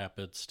Cedar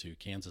Rapids to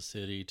Kansas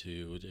City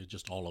to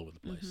just all over the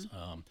place.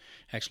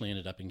 Actually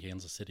ended up in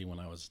Kansas City when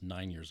I was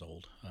 9 years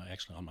old,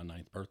 actually on my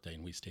 9th birthday,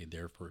 and we stayed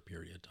there for a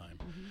period of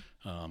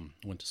time.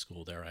 Went to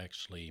school there. I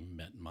actually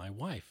met my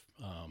wife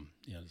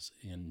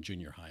in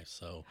junior high.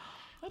 So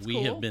we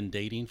cool. have been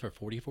dating for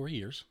 44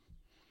 years.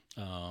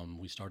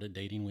 We started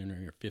dating when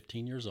we were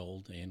 15 years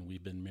old, and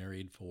we've been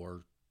married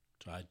for,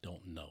 I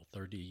don't know,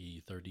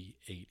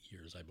 38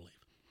 years, I believe.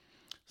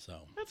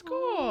 So That's cool.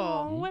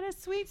 Oh, what a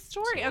sweet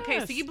story. Okay,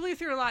 so Yes. you blew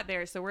through a lot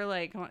there. So we're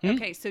like,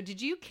 okay, so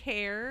did you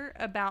care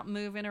about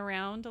moving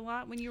around a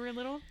lot when you were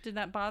little? Did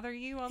that bother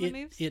you, all the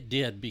moves? It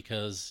did,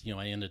 because,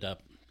 I ended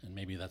up, and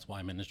maybe that's why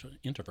I'm an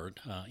introvert,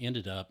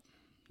 ended up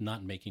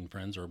not making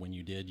friends, or when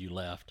you did, you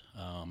left.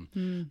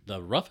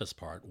 The roughest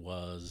part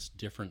was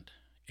different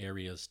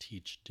areas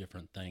teach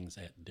different things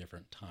at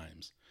different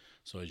times.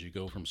 So as you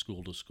go from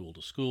school to school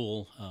to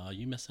school,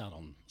 you miss out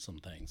on some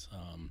things.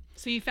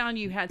 So you found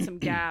you had some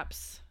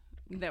gaps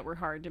that were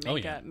hard to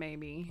make up,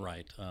 maybe.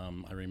 Right.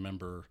 I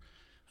remember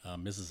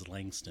Mrs.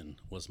 Langston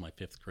was my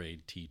 5th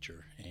grade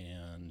teacher,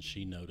 and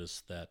she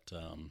noticed that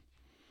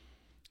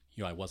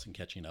I wasn't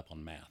catching up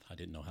on math. I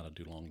didn't know how to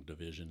do long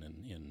division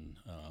in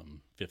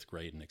 5th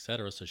grade and et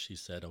cetera. So she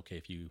said, okay,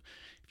 if you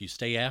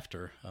stay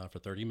after for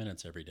 30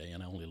 minutes every day,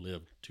 and I only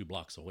lived 2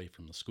 blocks away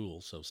from the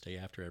school, so stay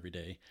after every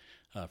day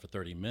for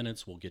 30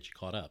 minutes, we'll get you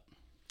caught up.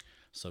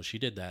 So she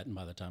did that, and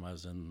by the time I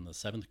was in the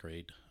 7th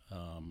grade,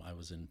 I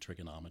was in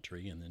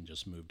trigonometry, and then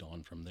just moved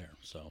on from there.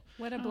 So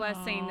What a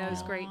blessing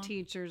those great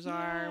teachers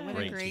are. What a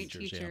Great great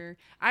teachers, teacher.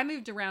 I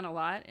moved around a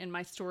lot, and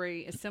my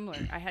story is similar.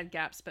 I had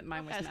gaps, but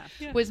mine was math.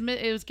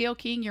 It was Gail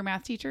King, your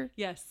math teacher?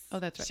 Yes. Oh,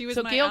 that's right. She was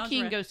so my Gail algebra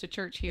King goes to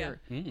church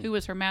here. Who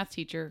was her math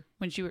teacher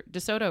when she were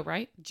DeSoto,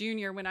 right?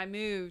 junior when I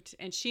moved,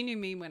 and she knew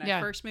me when I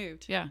Yeah. first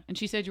moved. Yeah, and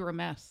she said you were a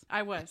mess.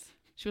 I was.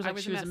 She was I like,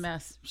 was she a was a mess.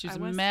 mess. She was I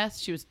a was. mess.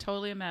 She was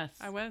totally a mess.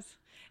 I was.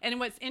 And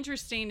what's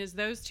interesting is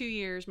those 2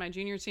 years, my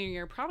junior and senior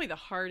year, probably the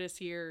hardest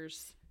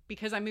years,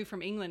 because I moved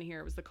from England here.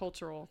 It was the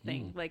cultural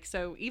thing. Like,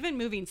 so even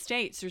moving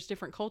states, there's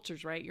different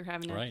cultures, right? You're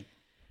having to. right.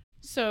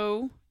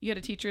 So you had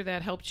a teacher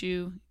that helped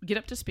you get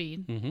up to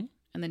speed,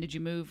 and then did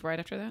you move right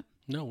after that?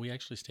 No, we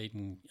actually stayed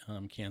in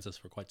Kansas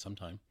for quite some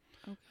time.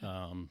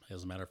 Okay.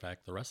 As a matter of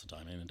fact, the rest of the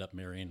time, I ended up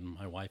marrying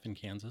my wife in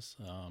Kansas.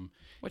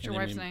 What's and your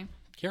then wife's name?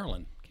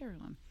 Carolyn.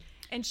 Carolyn.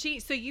 And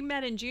so you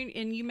met in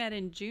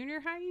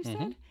junior high, you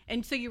said?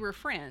 And so you were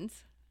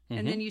friends,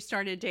 and then you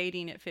started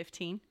dating at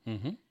 15.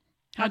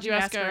 How'd you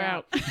ask her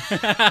out?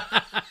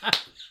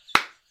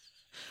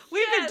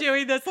 We've been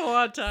doing this a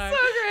long time. So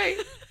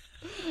great.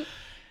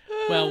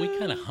 Well, we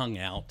kind of hung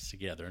out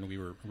together, and we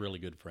were really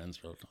good friends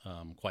for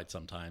quite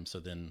some time. So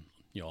then,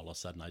 all of a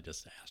sudden, I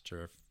just asked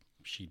her if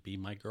she'd be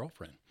my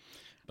girlfriend.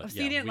 But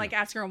So you didn't like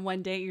ask her on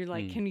one date. You're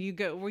like, "Can you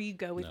go? Will you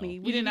go with me?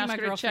 Will You didn't be ask my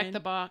her to check girlfriend?" the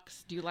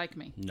box. Do you like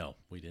me? No,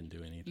 we didn't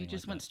do anything. You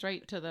just like went that.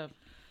 straight to the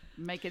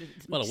make it.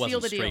 Well, it seal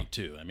wasn't the deal. straight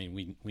too. I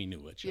mean, we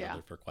knew each Yeah.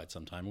 other for quite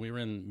some time. We were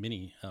in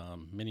many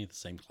of the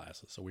same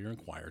classes, so we were in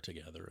choir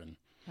together. And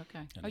Okay.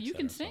 and Oh, et you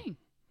can cetera, so- sing.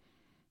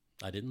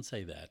 I didn't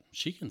say that.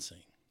 She can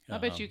sing. I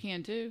bet you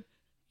can too.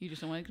 You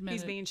just don't want to admit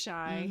He's it. being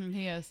shy.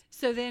 He is.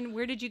 So then,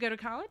 where did you go to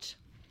college?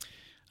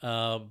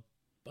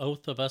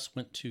 Both of us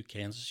went to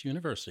Kansas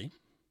University.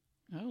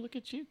 Oh, look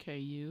at you,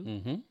 KU.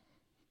 Mm-hmm.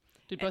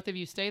 Did both of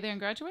you stay there and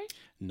graduate?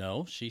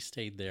 No, she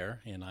stayed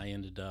there, and I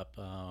ended up.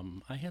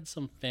 I had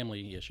some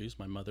family issues.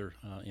 My mother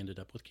ended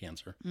up with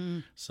cancer,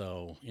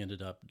 so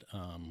ended up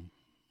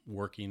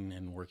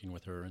working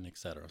with her and et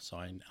cetera. So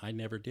I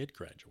never did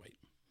graduate.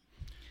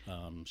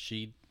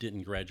 She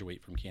didn't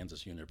graduate from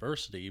Kansas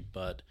University,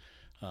 but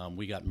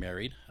we got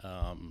married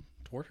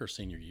toward her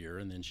senior year,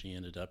 and then she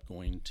ended up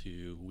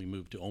we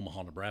moved to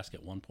Omaha, Nebraska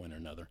at one point or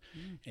another,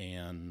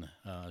 and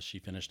she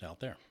finished out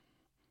there.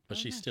 But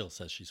she still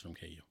says she's from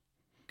KU.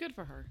 Good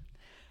for her.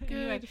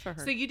 Good for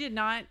her. So you did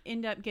not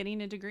end up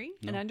getting a degree,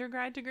 an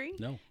undergrad degree?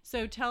 No.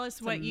 So tell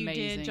us what you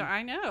did. amazing.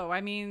 I know.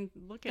 I mean,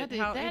 look at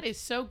how that is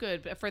so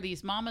good. But for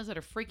these mamas that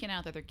are freaking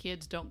out that their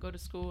kids don't go to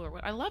school or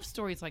what, I love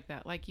stories like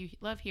that. Like you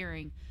love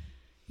hearing,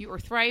 You are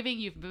thriving.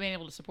 You've been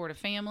able to support a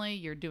family.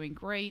 You're doing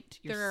great.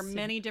 There are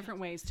many different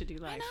ways to do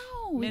life.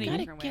 I know. Many We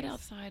different gotta get ways.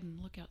 outside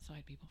and look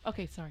outside, people.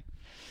 Okay, sorry.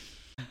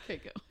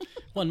 Okay, go.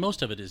 Well, and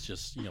most of it is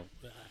just,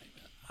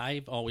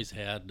 I've always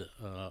had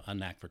a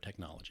knack for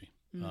technology.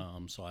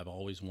 So I've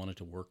always wanted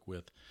to work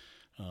with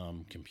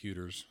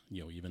computers,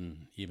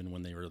 even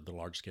when they were the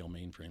large scale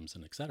mainframes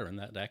and et cetera. And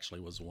that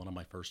actually was one of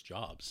my first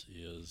jobs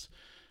is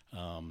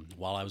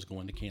while I was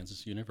going to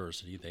Kansas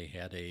University, they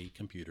had a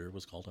computer. It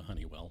was called a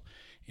Honeywell.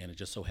 And it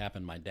just so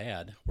happened my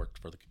dad worked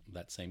for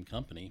that same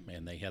company,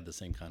 and they had the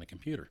same kind of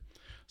computer.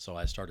 So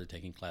I started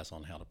taking class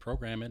on how to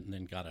program it, and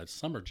then got a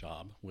summer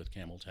job with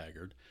Campbell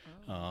Taggart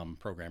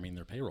programming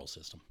their payroll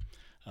system.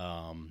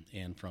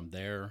 And from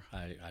there,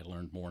 I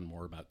learned more and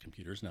more about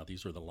computers. Now,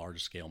 these are the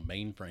large-scale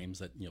mainframes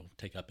that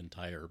take up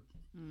entire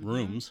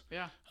rooms.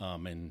 Yeah.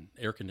 And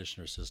air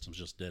conditioner systems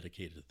just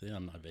dedicated to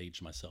them. I've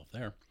aged myself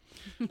there.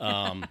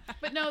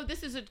 But no,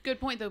 this is a good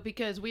point, though,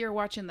 because we are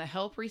watching The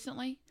Help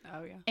recently.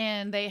 Oh, yeah.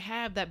 And they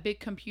have that big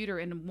computer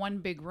in one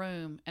big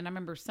room. And I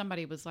remember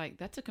somebody was like,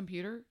 that's a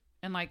computer?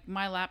 And like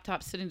my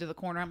laptop sitting to the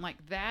corner, I'm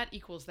like, that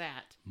equals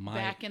that.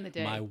 Back in the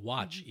day. My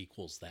watch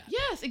equals that.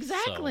 Yes,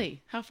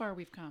 exactly. How far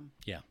we've come.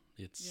 Yeah,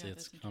 it's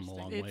that's come a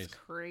long It's ways.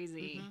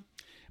 crazy.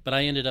 But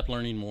I ended up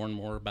learning more and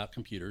more about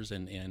computers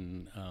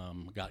and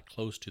got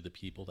close to the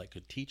people that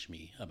could teach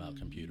me about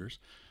computers.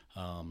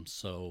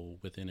 So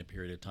within a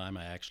period of time,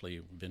 I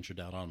actually ventured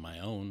out on my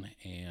own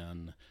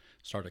and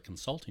started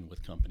consulting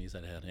with companies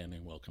that had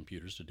Honeywell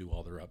computers to do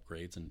all their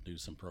upgrades and do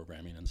some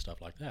programming and stuff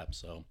like that.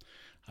 So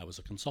I was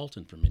a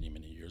consultant for many,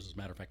 many years. As a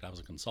matter of fact, I was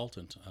a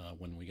consultant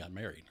when we got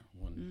married,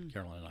 when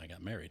Caroline and I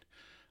got married.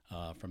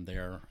 From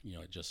there,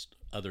 just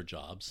other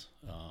jobs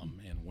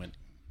and went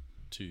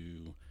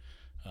to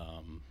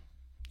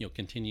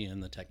continue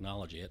in the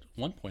technology. At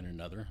one point or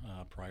another,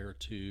 prior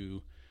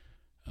to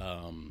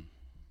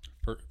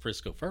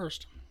Frisco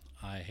First,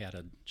 I had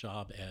a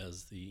job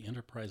as the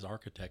enterprise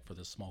architect for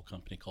this small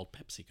company called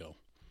PepsiCo.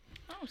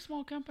 Oh,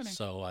 small company.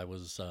 So I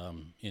was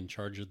in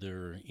charge of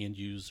their end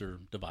user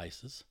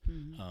devices.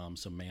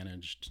 So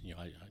managed,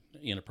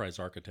 enterprise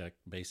architect.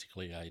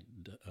 Basically, I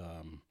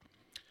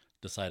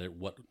decided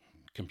what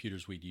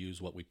computers we'd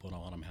use, what we put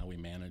on them, how we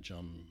manage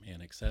them,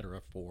 and et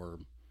cetera, for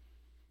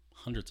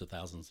hundreds of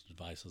thousands of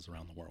devices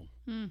around the world.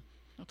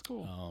 That's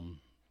cool.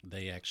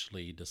 They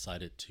actually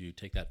decided to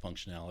take that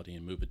functionality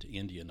and move it to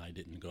India, and I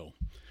didn't go.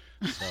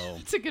 So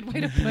That's a good way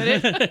to put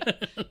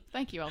it.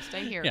 Thank you. I'll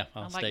stay here. Yeah,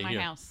 I I'll like stay my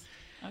here. house.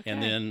 Okay.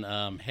 And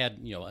then had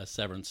a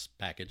severance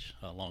package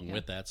along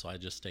with that, so I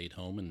just stayed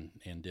home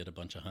and did a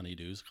bunch of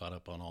honeydews, caught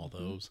up on all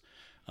those,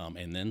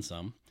 and then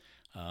some.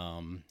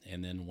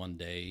 And then one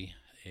day,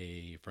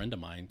 a friend of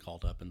mine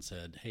called up and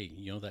said, "Hey,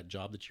 that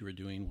job that you were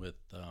doing with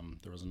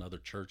there was another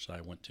church that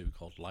I went to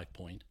called Life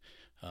Point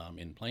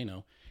in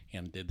Plano,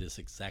 and did this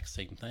exact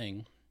same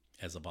thing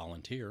as a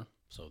volunteer.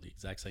 So the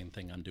exact same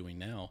thing I'm doing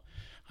now,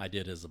 I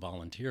did as a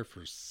volunteer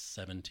for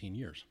 17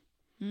 years."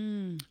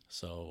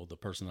 So the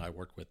person I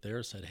worked with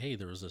there said, "Hey,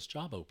 there was this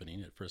job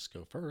opening at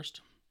Frisco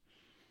First.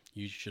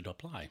 You should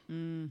apply."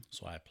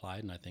 So I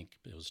applied, and I think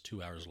it was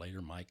 2 hours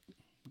later, Mike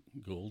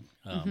Gould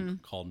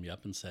called me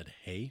up and said,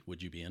 "Hey,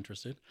 would you be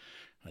interested?"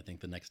 I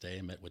think the next day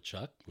I met with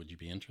Chuck. "Would you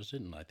be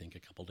interested?" And I think a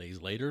couple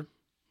days later,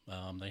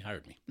 they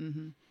hired me.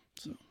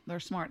 So They're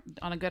smart.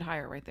 On a good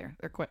hire right there.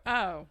 They're quick.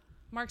 Oh,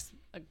 Mark's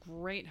a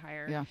great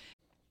hire. Yeah.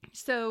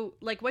 So,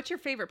 what's your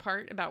favorite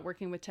part about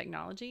working with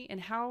technology,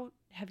 and how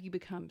have you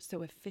become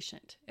so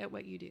efficient at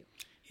what you do?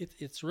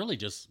 it's really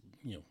just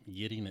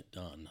getting it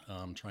done.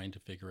 Trying to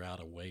figure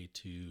out a way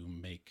to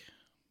make.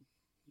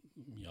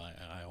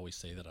 I always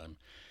say that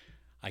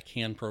I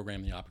can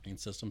program the operating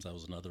systems. That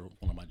was another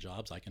one of my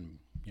jobs. I can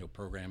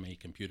program a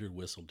computer to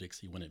whistle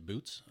Dixie when it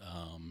boots,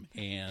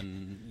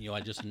 and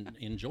I just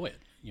enjoy it.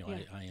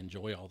 I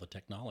enjoy all the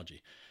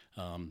technology.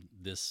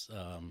 This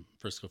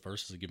Frisco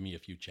First has given me a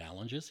few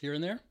challenges here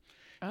and there,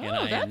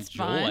 and that's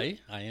fun.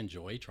 I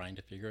enjoy trying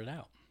to figure it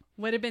out.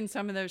 What have been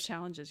some of those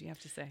challenges, you have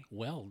to say?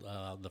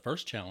 Well, the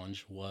first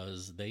challenge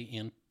was they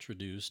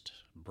introduced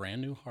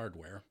brand new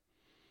hardware.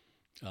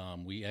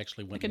 We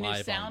actually went Like a new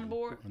live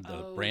soundboard? on the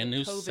Oh, brand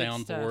new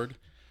COVID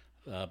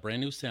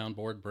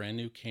soundboard, brand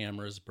new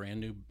cameras, brand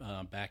new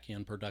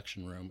back-end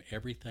production room.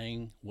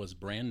 Everything was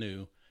brand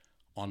new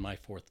on my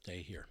fourth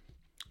day here.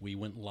 We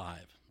went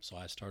live. So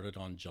I started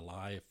on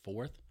July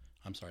 5th,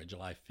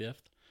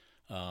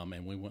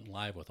 and we went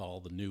live with all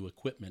the new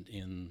equipment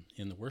in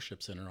the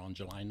worship center on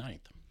July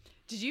 9th.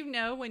 Did you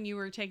know when you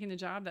were taking the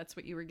job that's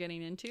what you were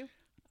getting into?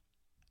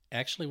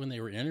 Actually, when they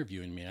were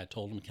interviewing me, I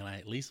told them, "Can I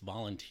at least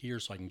volunteer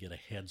so I can get a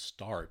head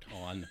start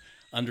on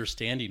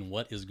understanding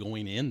what is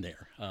going in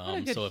there?" What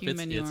a good So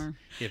human you are.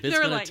 if it's They're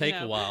going to like, take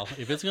 "No." a while,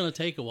 if it's going to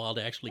take a while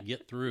to actually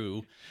get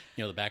through,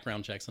 the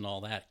background checks and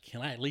all that,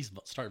 can I at least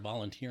start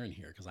volunteering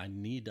here? Because I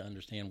need to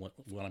understand what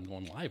I'm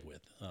going live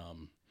with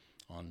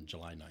on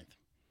July 9th.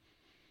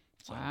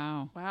 So,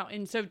 Wow.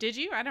 And so did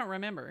you? I don't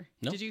remember.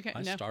 no, Did you?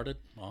 I started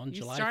on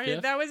You July started.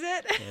 5th. That was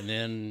it. And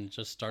then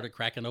just started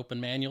cracking open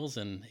manuals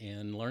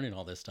and learning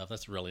all this stuff.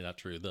 That's really not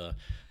true. The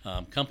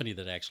company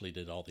that actually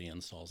did all the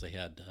installs, they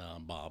had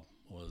Bob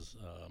was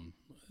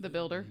The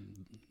builder.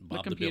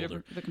 Bob the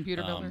builder. The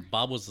computer builder.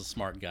 Bob was the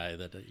smart guy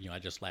that I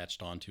just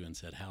latched onto and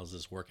said, "How does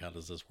this work? How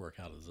does this work?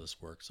 How does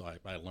this work?" So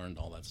I learned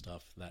all that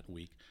stuff that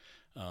week,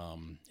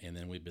 and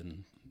then we've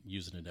been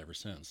using it ever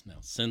since. Now,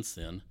 since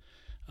then,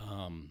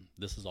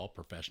 this is all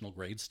professional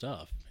grade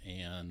stuff,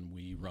 and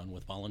we run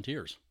with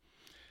volunteers.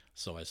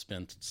 So I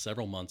spent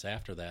several months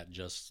after that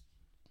just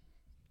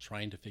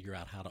trying to figure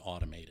out how to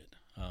automate it,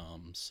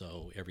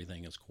 so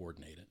everything is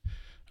coordinated.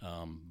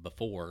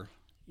 Before,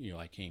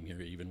 I came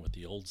here even with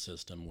the old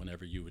system.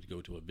 Whenever you would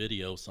go to a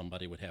video,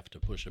 somebody would have to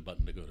push a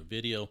button to go to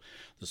video.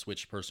 The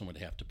switch person would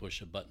have to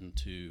push a button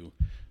to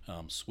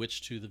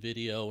switch to the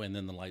video, and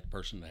then the light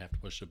person would have to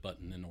push a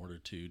button in order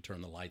to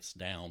turn the lights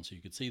down so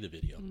you could see the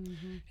video.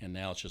 Mm-hmm. And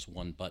now it's just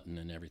one button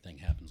and everything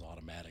happens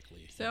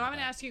automatically. So I'm going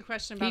to ask you a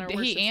question about our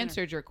worship He center.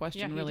 answered your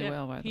question really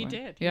well, by the way. He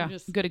did. Yeah, He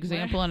just- good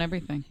example and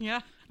everything.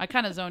 Yeah. I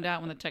kind of zoned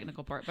out on the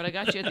technical part, but I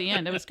got you at the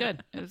end. It was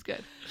good.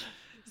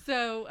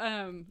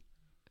 So,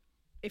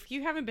 if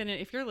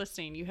you're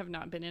listening, you have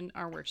not been in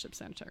our worship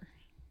center,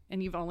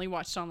 and you've only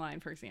watched online,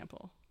 for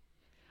example,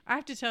 I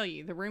have to tell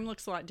you, the room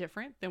looks a lot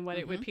different than what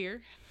it would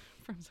appear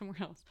from somewhere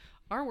else.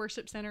 Our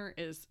worship center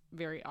is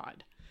very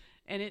odd,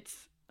 and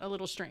it's a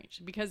little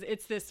strange because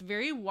it's this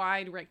very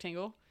wide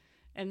rectangle,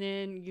 and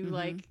then you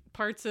like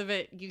parts of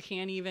it you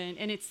can't even,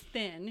 and it's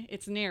thin,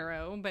 it's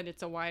narrow, but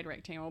it's a wide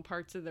rectangle.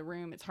 Parts of the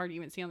room it's hard to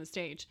even see on the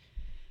stage.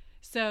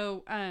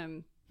 So,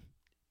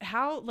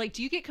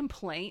 do you get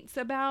complaints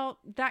about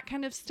that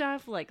kind of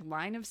stuff, like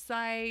line of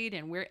sight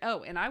and where?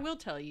 Oh, and I will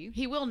tell you,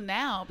 He will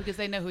now because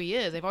they know who he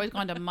is. They've always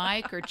gone to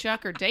Mike or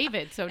Chuck or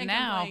David. So and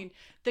now complain.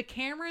 The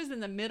camera's in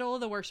the middle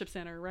of the worship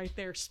center, right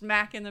there,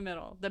 smack in the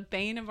middle, the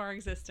bane of our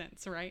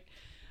existence, right?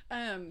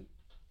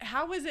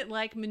 How was it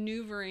like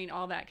maneuvering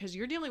all that? Because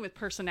you're dealing with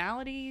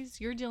personalities,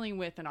 you're dealing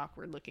with an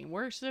awkward-looking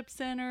worship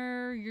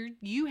center.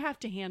 You have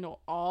to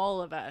handle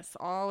all of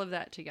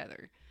that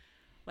together.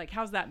 Like,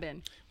 how's that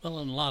been? Well,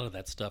 and a lot of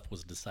that stuff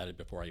was decided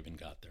before I even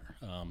got there.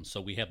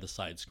 So we have the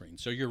side screen.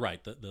 So you're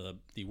right.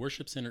 The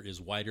worship center is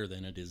wider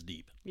than it is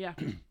deep. Yeah.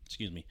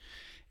 Excuse me.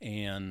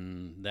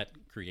 And that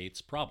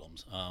creates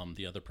problems.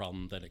 The other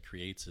problem that it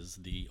creates is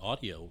the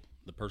audio.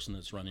 The person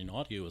that's running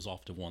audio is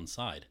off to one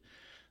side.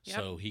 Yep.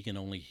 So he can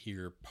only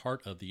hear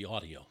part of the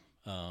audio.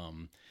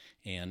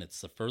 And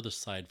it's the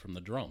furthest side from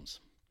the drums.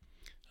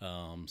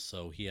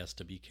 So he has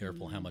to be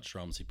careful how much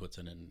drums he puts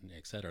in, and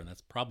et cetera. And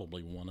that's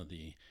probably one of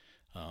the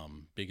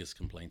biggest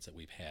complaints that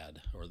we've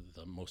had, or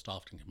the most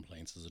often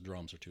complaints, is the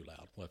drums are too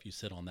loud. Well, if you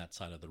sit on that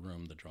side of the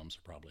room, the drums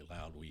are probably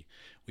loud.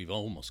 We've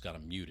almost got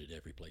them muted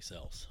every place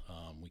else.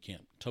 We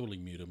can't totally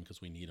mute them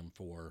because we need them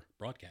for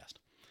broadcast,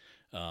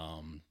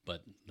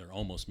 but they're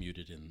almost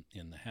muted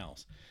in the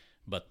house.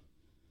 But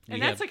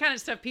and that's the kind of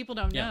stuff people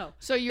don't know.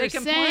 So you're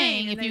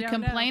saying if you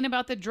complain know.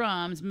 about the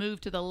drums,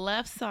 move to the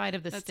left side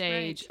of the That's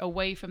stage, right.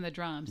 away from the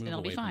drums, Move and it'll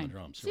away be from fine. the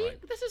drums, See,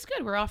 right. this is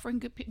good. We're offering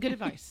good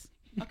advice.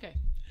 Okay,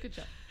 good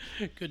job.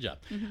 Good job.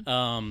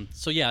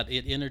 So yeah,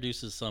 it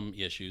introduces some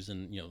issues,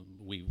 and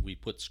we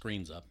put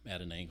screens up at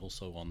an angle,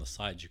 so on the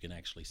sides you can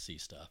actually see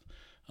stuff.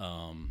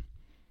 And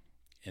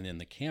then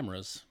the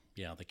cameras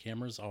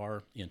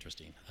are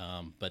interesting.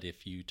 But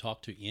if you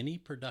talk to any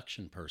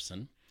production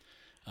person,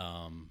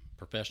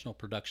 professional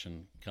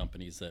production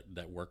companies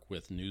that work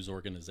with news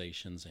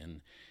organizations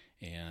and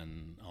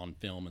on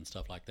film and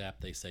stuff like that,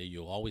 they say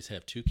you'll always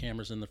have two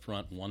cameras in the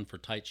front, one for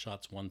tight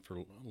shots, one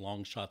for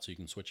long shots, so you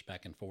can switch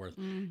back and forth,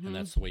 and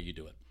that's the way you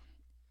do it.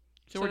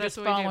 So we're just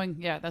following.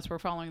 Yeah, we're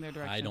following their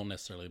direction. I don't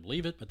necessarily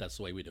believe it, but that's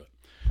the way we do it.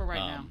 For right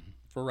now.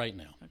 For right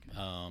now.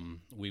 Okay.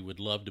 We would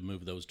love to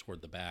move those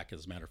toward the back.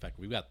 As a matter of fact,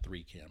 we've got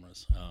 3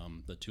 cameras,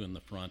 the 2 in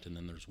the front, and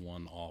then there's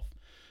one off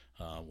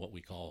what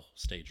we call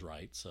stage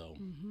right, so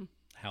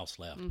house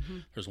left.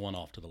 There's one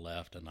off to the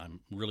left, and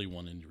I'm really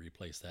wanting to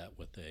replace that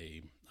with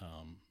a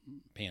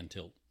pan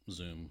tilt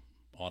zoom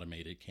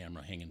automated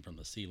camera hanging from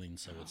the ceiling,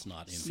 so it's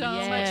not in. So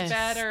much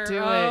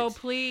better.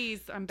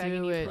 Please, I'm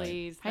begging you,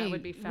 please. Hey, that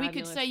would be fabulous.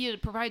 We could say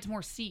it provides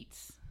more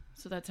seats.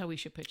 So that's how we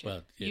should pitch it.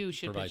 Well, you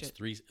should provides pitch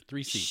it.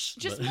 three seats.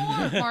 Just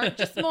more, Mark.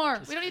 Just more.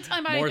 We don't need to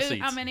tell More anybody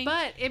seats. how many.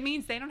 But it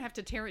means they don't have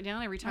to tear it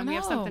down every time we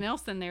have something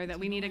else in there that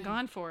we need it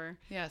gone for.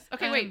 Yes.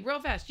 Okay, wait, real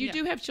fast. You yeah.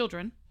 do have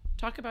children.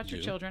 Talk about your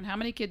children. How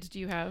many kids do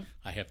you have?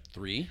 I have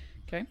 3.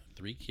 Okay.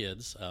 3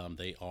 kids.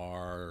 They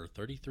are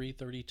 33,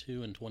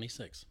 32, and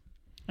 26.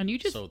 And you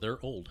just. So they're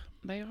old.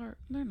 They're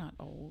not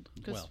old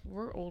because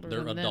we're older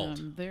they're than adult.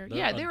 them. They're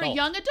They're a adult.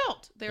 young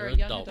adult. They're a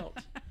young adult.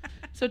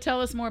 So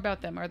tell us more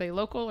about them. Are they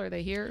local? Are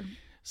they here?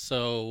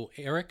 So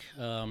Eric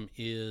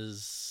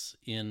is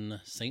in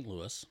St.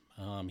 Louis.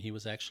 He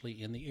was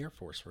actually in the Air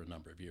Force for a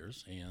number of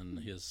years, and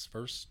his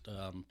first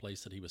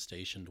place that he was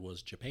stationed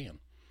was Japan.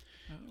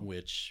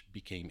 which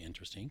became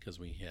interesting because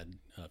we had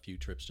a few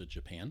trips to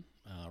Japan,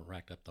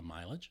 racked up the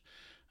mileage.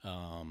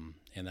 And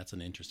that's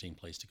an interesting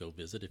place to go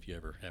visit if you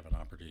ever have an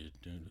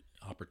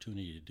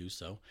opportunity to do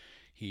so.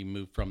 He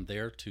moved from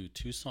there to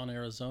Tucson,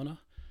 Arizona,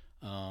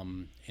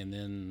 and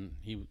then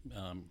he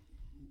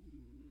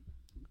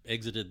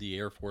exited the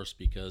Air Force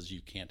because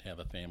you can't have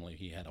a family.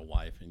 He had a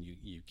wife, and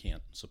you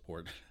can't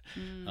support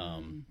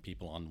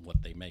people on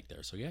what they make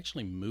there. So he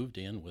actually moved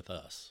in with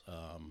us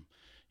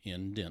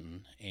in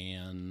Denton,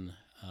 and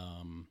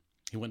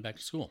he went back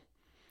to school.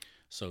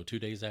 So 2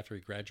 days after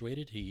he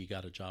graduated, he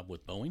got a job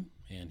with Boeing,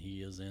 and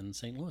he is in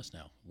St. Louis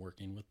now,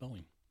 working with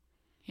Boeing.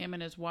 Him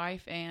and his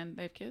wife, and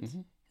they have kids?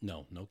 Mm-hmm.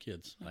 No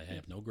kids. Okay. I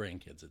have no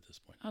grandkids at this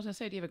point. I was going to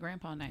say, do you have a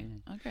grandpa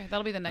name? Mm-hmm. Okay,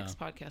 that'll be the next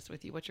podcast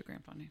with you. What's your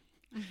grandpa name?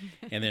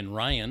 And then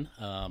Ryan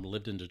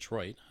lived in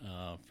Detroit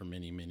for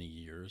many, many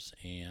years,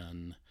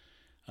 and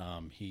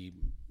he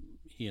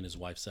and his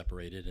wife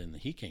separated, and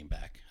he came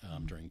back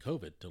during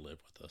COVID to live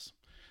with us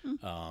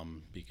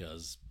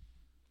because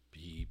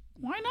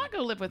why not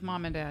go live with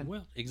mom and dad?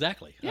 Well,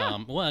 exactly. Yeah.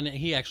 And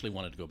he actually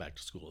wanted to go back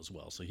to school as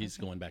well, so he's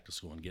going back to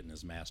school and getting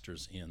his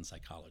master's in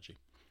psychology.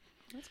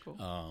 That's cool.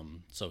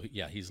 So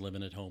yeah, he's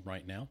living at home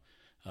right now.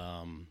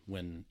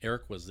 When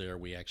Eric was there,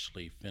 we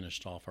actually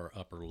finished off our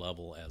upper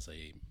level as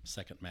a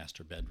second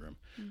master bedroom.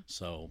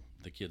 So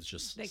the kids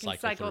just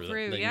cycle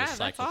through. They just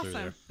cycle through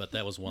there. But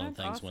that was one of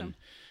the things when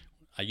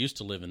I used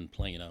to live in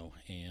Plano,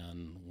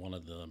 and one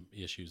of the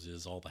issues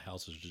is all the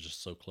houses are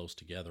just so close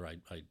together.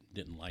 I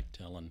didn't like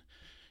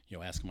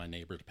asking my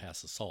neighbor to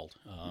pass the salt,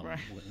 right.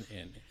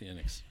 and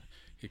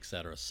et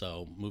cetera.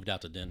 So moved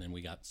out to Denton, and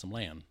we got some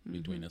land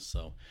between us.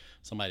 So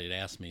somebody had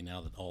asked me,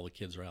 now that all the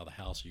kids are out of the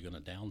house, are you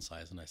going to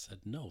downsize? And I said,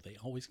 no, they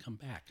always come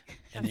back,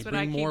 and That's they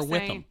bring more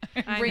with them.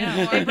 I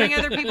know. They bring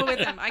other people with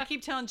them. I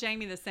keep telling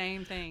Jamie the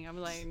same thing. I'm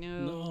like,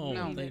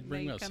 no, they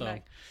bring us. So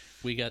back.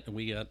 we got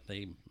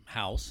a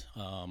house.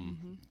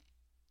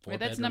 Wait,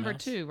 that's number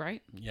house. 2,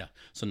 right? Yeah.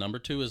 So number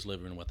 2 is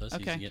living with us.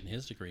 Okay. He's getting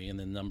his degree, and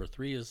then number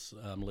 3 is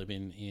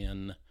living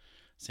in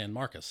San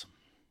Marcos.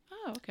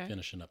 Oh, okay.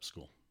 Finishing up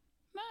school.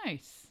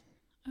 Nice.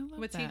 I love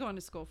What's he going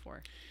to school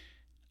for?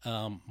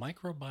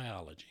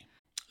 Microbiology.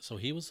 So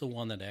he was the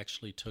one that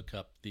actually took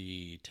up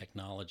the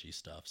technology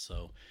stuff.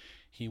 So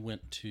he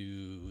went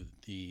to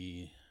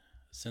the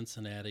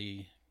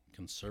Cincinnati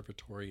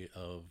Conservatory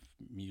of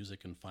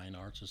Music and Fine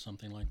Arts or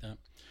something like that.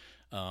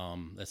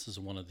 This is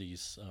one of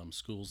these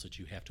schools that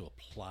you have to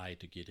apply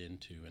to get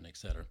into, and et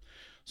cetera.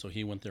 So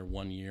he went there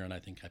 1 year, and I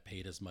think I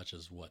paid as much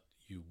as what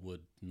you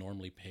would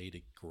normally pay to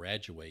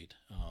graduate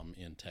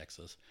in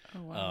Texas.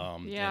 Oh, wow.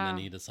 Yeah. And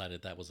then he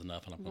decided that was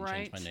enough, and I'm going to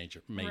change my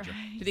major.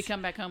 Right. Did he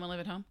come back home and live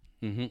at home?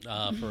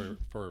 Mm-hmm.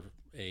 For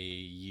a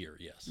year,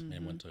 yes,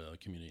 and went to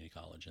community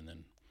college, and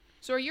then.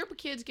 So are your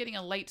kids getting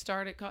a late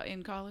start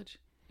in college?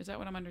 Is that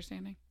what I'm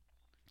understanding?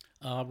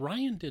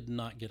 Ryan did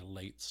not get a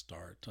late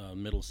start.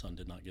 Middle son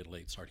did not get a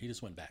late start. He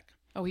just went back.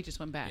 Oh, he just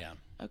went back. Yeah.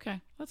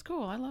 Okay, that's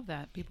cool. I love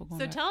that. People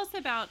going So back. tell us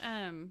about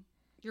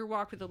your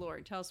walk with the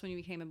Lord. Tell us when you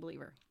became a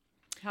believer,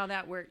 how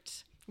that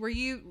worked.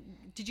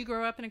 Did you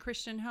grow up in a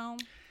Christian home?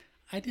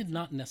 I did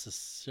not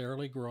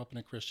necessarily grow up in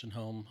a Christian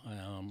home.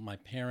 My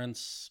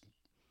parents,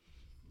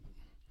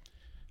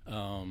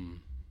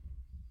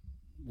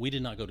 we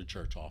did not go to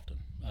church often.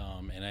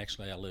 And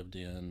actually I lived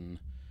in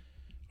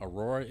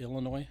Aurora,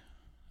 Illinois.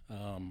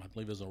 I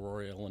believe it was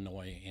Aurora,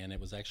 Illinois, and it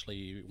was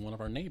actually one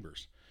of our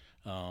neighbors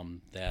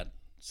that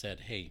said,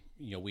 "Hey,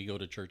 we go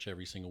to church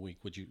every single week.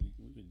 Do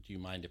you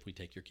mind if we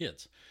take your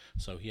kids?"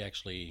 So he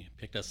actually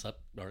picked us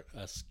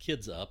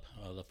kids up,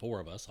 the 4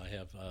 of us. I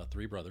have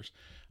 3 brothers.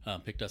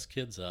 Picked us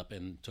kids up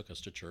and took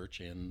us to church,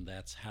 and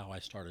that's how I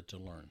started to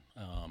learn.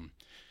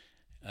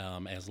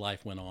 As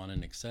life went on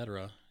and et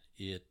cetera,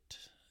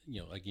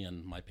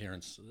 again, my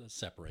parents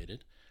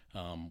separated.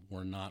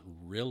 We're not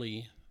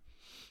really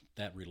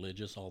that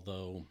religious,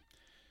 although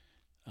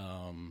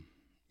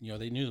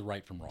they knew the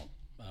right from wrong,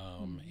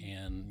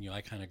 and I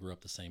kind of grew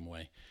up the same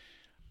way.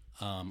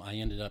 I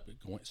ended up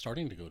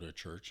starting to go to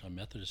a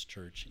Methodist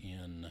church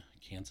in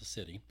Kansas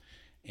City,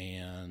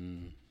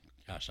 and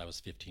gosh, I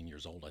was 15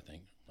 years old, I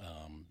think,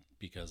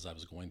 because I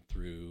was going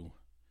through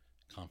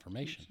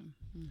confirmation.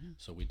 Mm-hmm.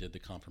 So we did the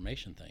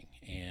confirmation thing,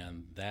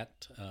 and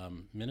that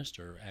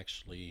minister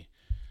actually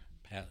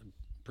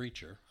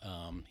preacher,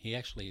 he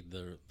actually,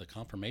 the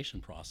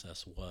confirmation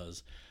process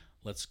was,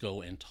 let's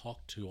go and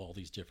talk to all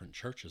these different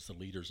churches, the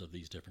leaders of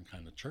these different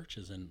kind of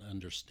churches, and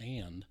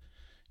understand,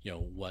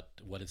 what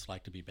it's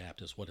like to be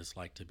Baptist, what it's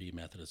like to be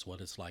Methodist, what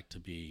it's like to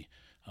be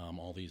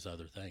all these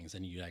other things.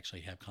 And you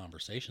actually have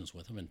conversations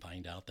with them and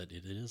find out that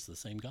it is the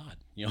same God.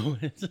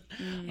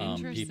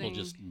 People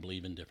just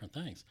believe in different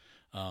things.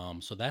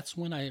 So that's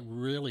when I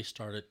really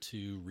started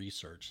to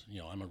research.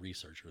 I'm a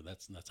researcher.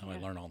 That's how I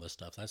learn all this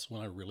stuff. That's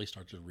when I really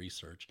started to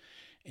research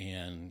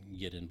and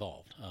get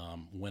involved.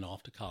 Went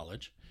off to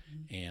college,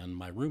 and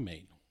my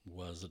roommate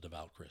was a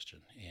devout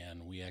Christian,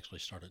 and we actually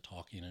started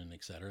talking and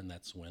et cetera, and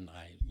that's when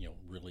I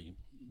really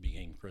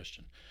became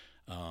Christian.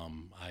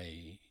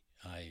 I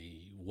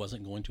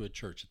wasn't going to a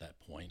church at that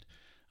point.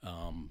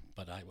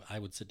 But I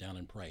would sit down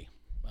and pray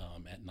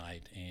at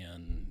night,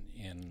 and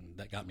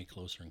that got me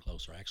closer and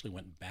closer. I actually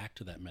went back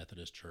to that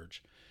Methodist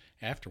church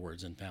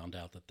afterwards and found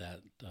out that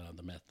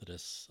the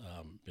Methodist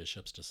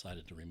bishops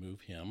decided to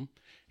remove him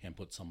and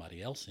put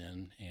somebody else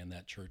in, and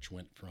that church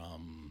went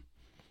from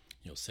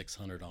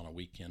 600 on a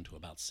weekend to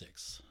about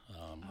 6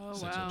 wow.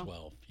 or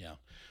 12. Yeah.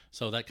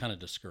 So that kind of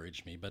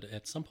discouraged me. But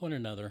at some point or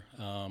another,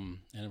 and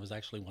it was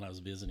actually when I was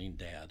visiting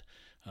Dad,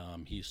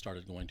 he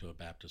started going to a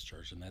Baptist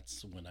church, and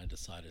that's when I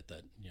decided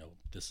that,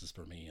 this is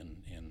for me,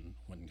 and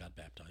went and got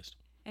baptized.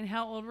 And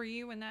how old were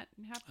you when that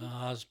happened?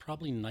 I was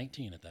probably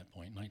 19 at that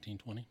point, 19,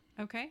 20.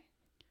 Okay.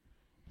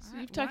 So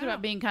you've talked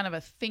about being kind of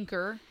a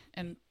thinker,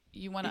 and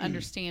you want to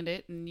understand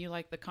it, and you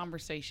like the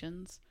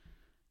conversations.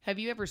 Have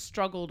you ever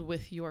struggled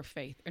with your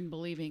faith and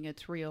believing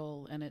it's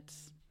real? And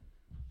it's,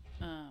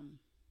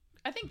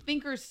 I think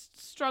thinkers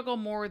struggle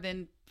more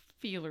than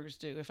feelers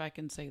do, if I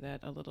can say that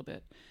a little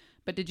bit.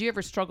 But did you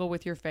ever struggle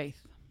with your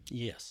faith?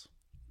 Yes.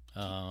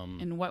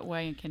 In what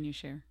way, and can you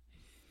share?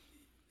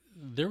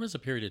 There was a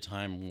period of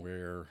time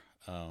where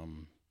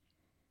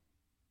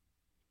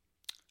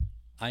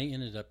I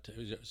ended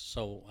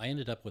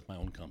up with my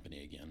own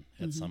company again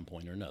at some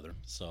point or another.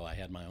 So I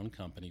had my own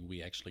company.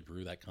 We actually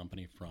grew that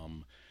company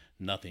from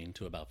nothing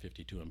to about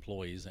 52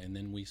 employees, and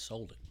then we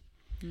sold it.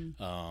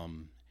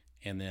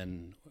 And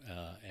then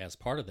as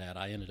part of that,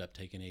 I ended up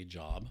taking a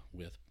job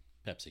with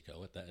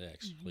PepsiCo.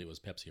 It was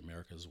Pepsi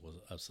Americas, was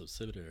a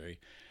subsidiary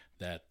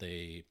that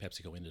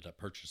PepsiCo ended up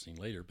purchasing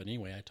later. But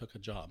anyway, I took a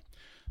job.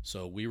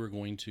 So we were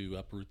going to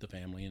uproot the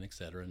family and et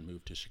cetera and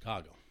move to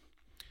Chicago.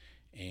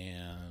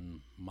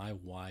 And my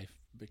wife,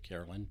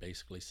 Carolyn,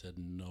 basically said,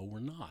 no, we're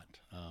not.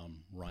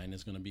 Ryan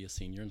is going to be a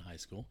senior in high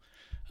school,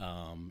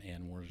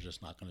 and we're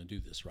just not going to do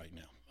this right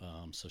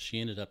now. So she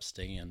ended up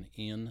staying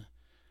in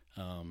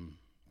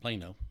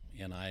Plano,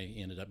 and I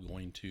ended up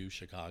going to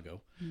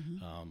Chicago,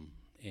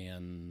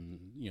 and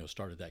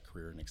started that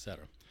career and et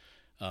cetera.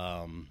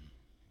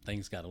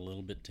 Things got a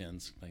little bit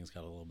tense. Things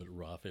got a little bit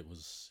rough. It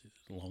was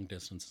long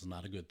distance is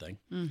not a good thing.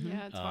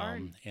 Yeah, it's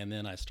hard. And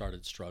then I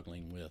started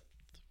struggling with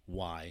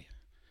why,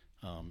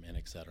 and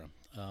et cetera.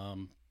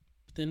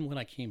 But then when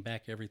I came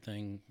back,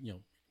 everything,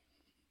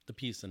 the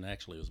piece, and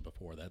actually it was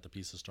before that, the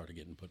pieces started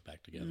getting put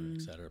back together,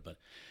 et cetera. But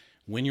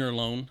when you're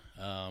alone,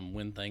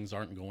 when things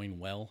aren't going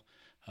well,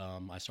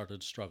 I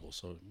started to struggle.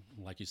 So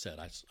like you said,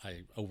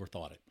 I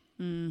overthought it.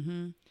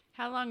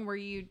 How long were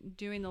you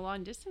doing the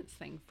long distance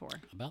thing for?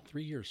 About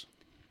 3 years.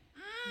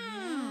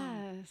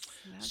 Yes.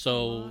 That's a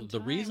So long the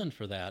time. reason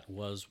for that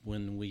was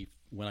when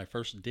I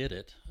first did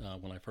it,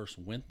 when I first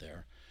went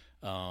there,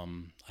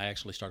 I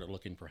actually started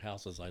looking for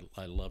houses.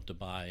 I love to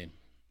buy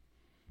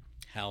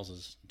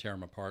houses, tear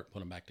them apart, put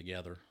them back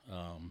together,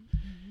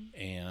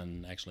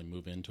 and actually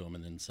move into them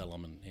and then sell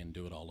them and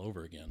do it all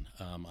over again.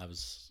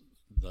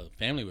 The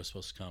family was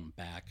supposed to come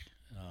back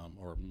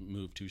or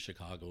move to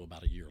Chicago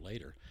about a year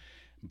later,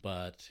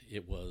 but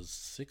it was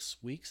 6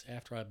 weeks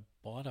after I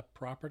bought a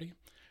property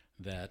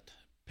that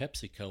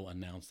PepsiCo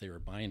announced they were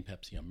buying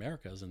Pepsi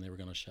Americas and they were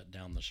going to shut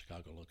down the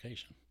Chicago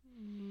location.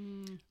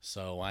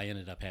 So I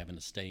ended up having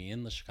to stay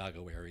in the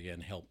Chicago area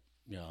and help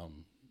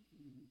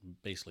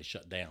basically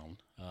shut down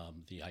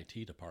the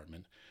IT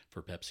department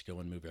for PepsiCo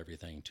and move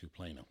everything to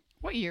Plano.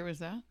 What year was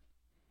that?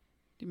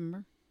 Do you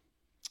remember?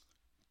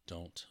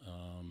 Don't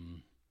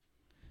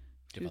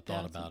give a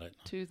thought about it.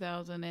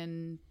 2000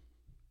 and,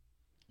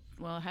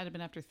 well, it had to have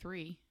been after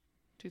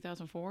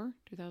 2004,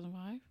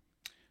 2005?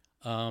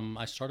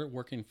 I started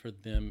working for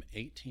them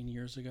 18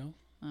 years ago.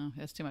 Oh,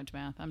 that's too much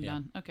math. I'm Yeah.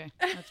 done. Okay,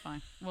 that's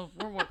fine. We'll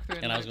work through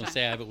it. And I was another going to time.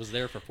 say I was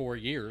there for 4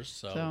 years.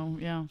 So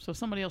yeah, so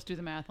somebody else do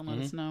the math and let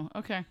us know.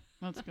 Okay,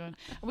 that's good.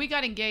 We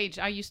got engaged.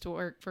 I used to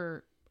work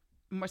for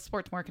a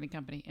sports marketing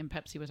company, and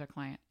Pepsi was our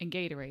client, and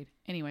Gatorade.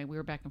 Anyway, we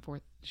were back and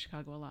forth to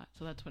Chicago a lot,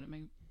 so that's what it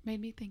made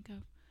me think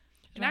of.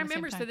 And I Around the same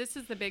remember, so time. this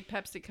is the big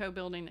PepsiCo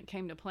building that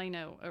came to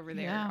Plano over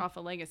there Yeah. off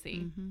of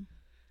Legacy,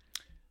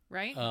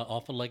 right?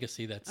 off of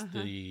Legacy, that's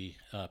the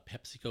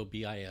PepsiCo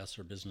BIS,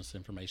 or Business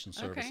Information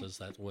Services.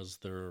 That was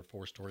their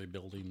 4-story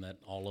building that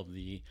all of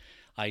the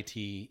IT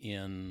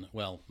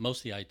most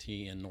of the IT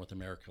in North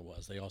America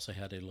was. They also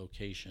had a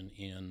location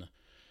in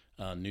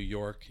New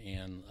York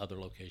and other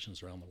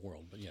locations around the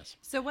world. But yes.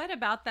 So what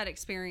about that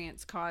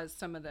experience caused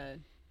some of the,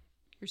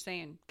 you're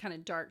saying, kind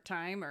of dark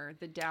time or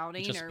the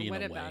doubting, Just or being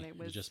what away. about it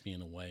was Just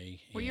being away.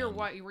 Were your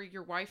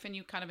wife and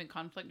you kind of in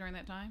conflict during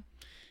that time?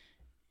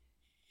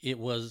 It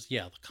was,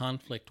 the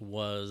conflict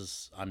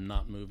was, I'm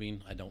not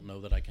moving. I don't know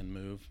that I can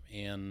move.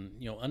 And,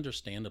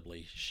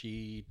 understandably,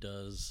 she's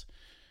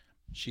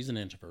an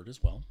introvert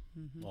as well,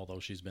 although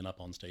she's been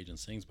up on stage and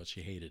sings, but she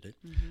hated it.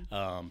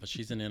 But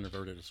she's an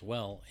introverted as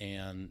well.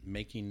 And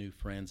making new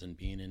friends and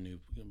being in new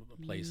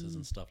places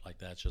and stuff like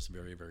that is just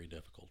very, very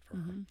difficult for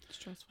her.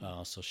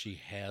 Stressful. So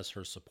she has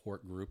her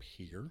support group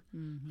here,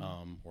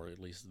 or at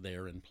least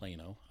there in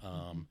Plano.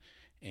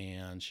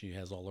 And she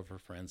has all of her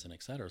friends and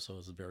et cetera. So it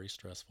was very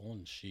stressful,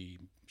 and she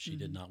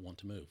did not want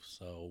to move.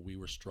 So we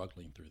were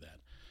struggling through that.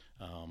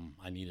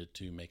 I needed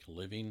to make a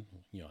living.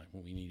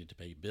 We needed to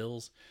pay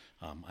bills.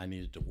 I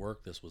needed to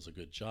work. This was a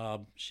good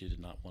job. She did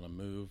not want to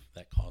move.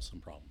 That caused some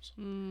problems.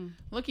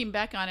 Looking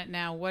back on it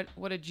now,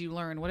 what did you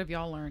learn? What have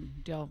y'all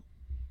learned? Do y'all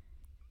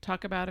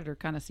talk about it or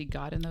kind of see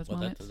God in those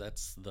moments?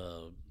 That's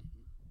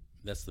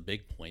the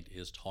big point,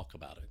 is talk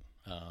about it.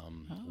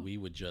 We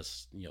would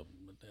just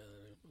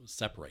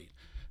separate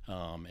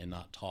and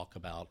not talk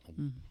about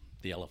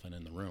the elephant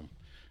in the room.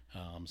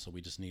 So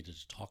we just needed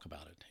to talk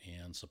about it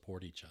and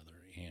support each other.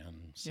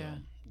 And so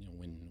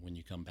when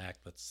you come back,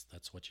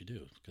 that's what you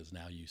do, because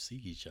now you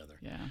see each other.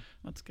 Yeah,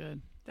 that's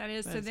good. That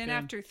is. So then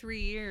after 3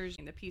 years,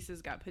 the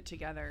pieces got put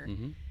together.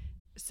 Mm-hmm.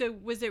 So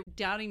was it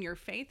doubting your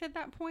faith at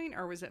that point,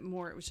 or was it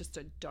more, it was just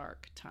a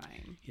dark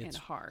time and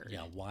hard?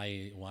 Yeah.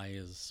 Why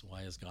is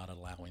God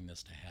allowing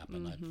this to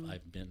happen?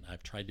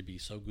 I've tried to be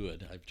so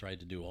good. I've tried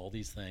to do all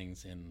these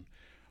things, and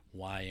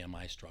why am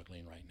I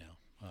struggling right now?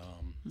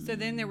 So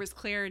then there was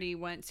clarity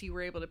once you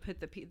were able to put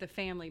the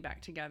family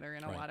back together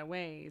in a lot of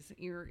ways.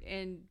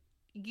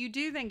 You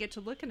do then get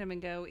to look at them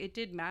and go, it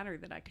did matter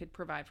that I could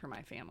provide for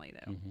my family,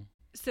 though. Mm-hmm.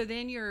 So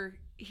then you're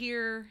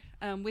here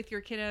with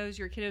your kiddos.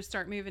 Your kiddos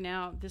start moving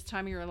out this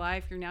time of your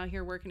life. You're now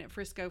here working at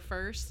Frisco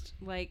First.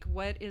 Like,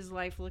 what is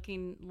life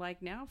looking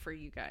like now for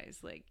you guys?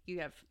 Like, you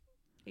have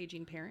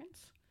aging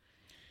parents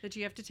that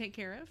you have to take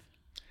care of?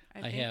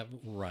 I have,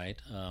 right.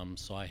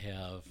 So I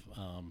have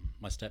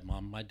my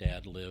stepmom, my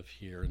dad live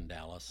here in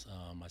Dallas.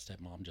 My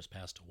stepmom just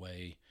passed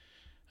away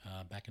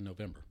back in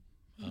November.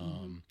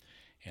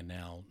 And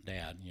now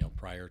Dad,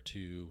 prior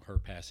to her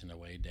passing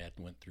away, Dad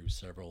went through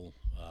several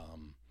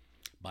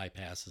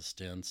bypasses,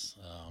 stents.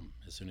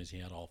 As soon as he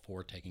had all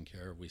 4 taken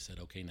care of, we said,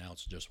 okay, now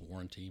it's just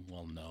warranty.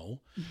 Well, no.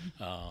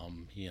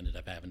 He ended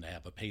up having to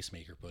have a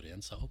pacemaker put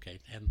in. So, okay,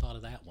 hadn't thought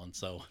of that one.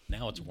 So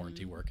now it's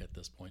warranty work at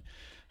this point.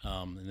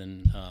 And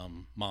then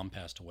Mom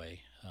passed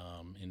away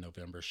in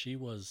November. She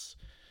was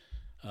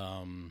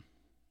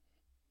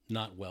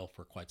not well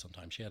for quite some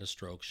time. She had a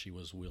stroke. She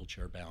was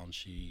wheelchair bound.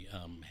 She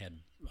had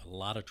a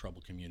lot of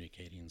trouble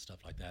communicating and stuff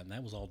like that. And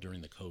that was all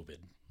during the COVID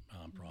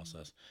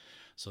process.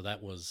 So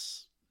that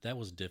was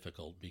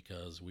difficult,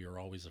 because we were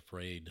always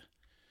afraid.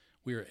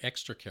 We were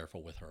extra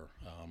careful with her,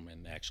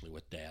 and actually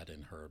with Dad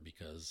and her,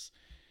 because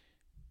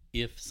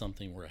if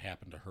something were to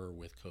happen to her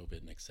with COVID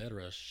and et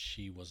cetera,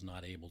 she was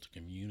not able to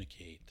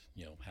communicate,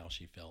 how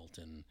she felt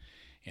and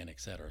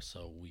et cetera.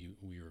 So we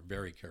were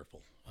very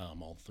careful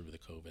all through the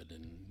COVID,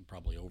 and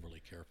probably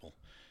overly careful.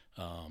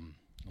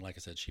 Like I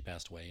said, she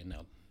passed away, and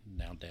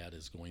now Dad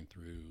is going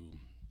through,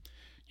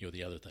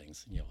 the other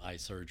things, eye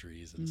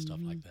surgeries and stuff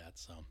like that.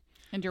 So.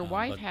 And your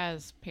wife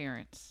has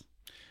parents.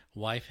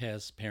 Wife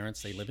has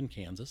parents. They live in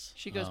Kansas.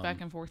 She goes back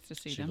and forth to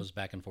see them. She goes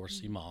back and forth to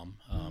see Mom.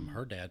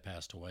 Her dad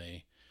passed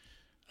away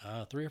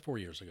 3 or 4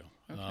 years ago.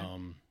 Okay.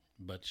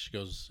 But she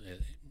goes,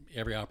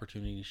 every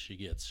opportunity she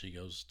gets, she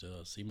goes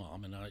to see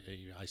Mom, and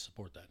I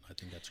support that. I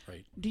think that's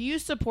great. Do you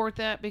support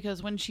that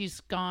because when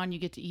she's gone, you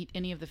get to eat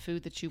any of the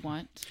food that you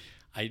want?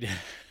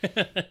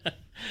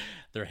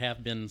 There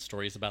have been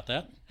stories about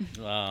that.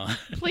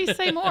 Please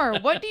say more.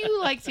 What do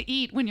you like to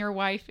eat when your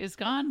wife is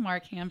gone,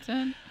 Mark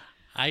Hampton?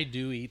 I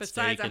do eat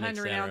besides steak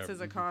 100 ounces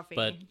of coffee.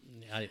 But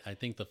I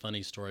think the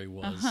funny story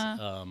was,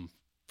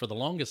 for the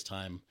longest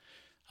time,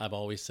 I've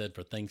always said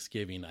for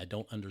Thanksgiving, I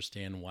don't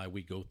understand why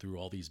we go through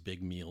all these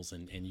big meals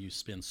and you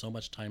spend so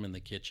much time in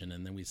the kitchen,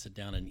 and then we sit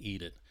down and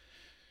eat it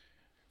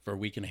for a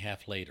week and a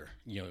half later,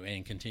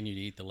 and continue to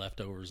eat the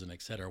leftovers and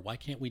et cetera. Why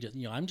can't we just,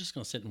 I'm just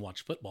going to sit and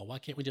watch football. Why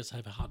can't we just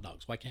have hot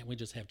dogs? Why can't we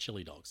just have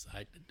chili dogs?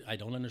 I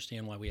don't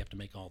understand why we have to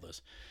make all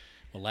this.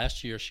 Well,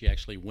 last year she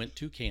actually went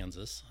to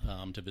Kansas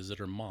to visit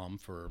her mom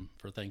for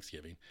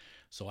Thanksgiving.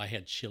 So I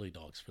had chili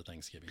dogs for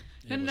Thanksgiving.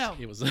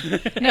 It was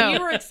No, you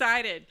were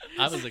excited.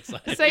 I was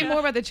excited. Say more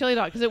about the chili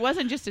dog, because it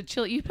wasn't just a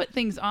chili. You put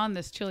things on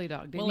this chili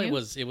dog, didn't you?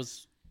 Well, it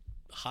was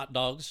hot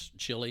dogs,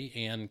 chili,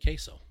 and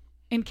queso.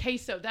 And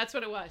queso, that's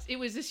what it was. It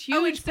was this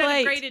huge instead plate.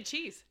 of grated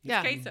cheese. It's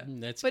queso.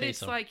 That's but queso.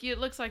 it's like, it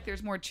looks like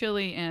there's more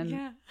chili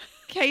and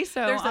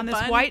queso There's on a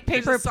this bun. white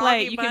There's paper a soggy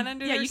plate. You bun can,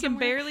 under you there can somewhere.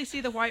 barely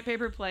see the white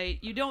paper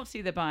plate. You don't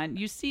see the bun.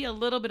 You see a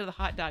little bit of the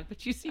hot dog,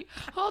 but you see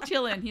all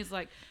chili. And he's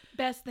like,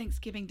 best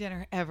Thanksgiving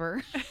dinner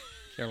ever.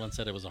 Carolyn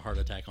said it was a heart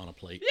attack on a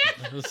plate.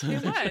 Yeah, it was.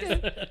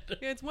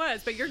 It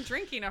was. But you're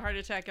drinking a heart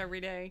attack every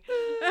day.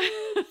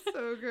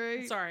 So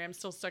great. Sorry, I'm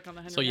still stuck on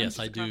the 100 So yes, ounces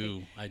I of do.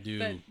 coffee. I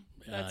do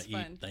That's eat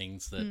fun.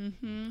 things that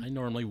I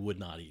normally would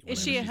not eat.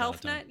 Is she a whenever she's out of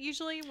health town. nut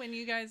usually when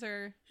you guys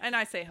are? And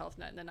I say health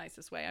nut in the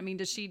nicest way. I mean,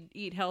 does she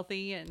eat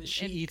healthy and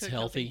She and eats cook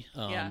healthy.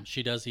 Yeah.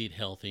 She does eat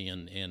healthy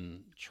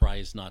and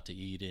tries not to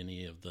eat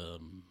any of the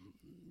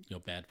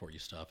bad for you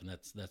stuff, and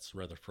that's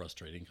rather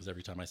frustrating, because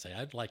every time I say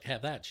I'd like to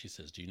have that, she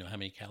says, "Do you know how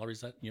many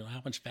calories that?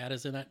 How much fat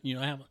is in that?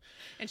 How?"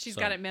 And she's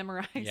got it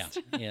memorized. Yeah,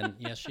 and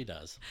yes, she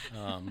does.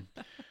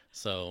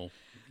 So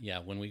yeah,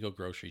 when we go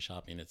grocery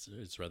shopping,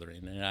 it's rather,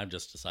 and I've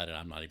just decided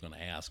I'm not even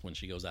going to ask. When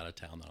she goes out of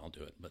town, then I'll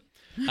do it. But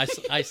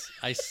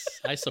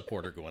I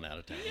support her going out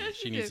of town. Yes,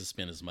 she you needs do. to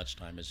spend as much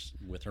time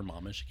with her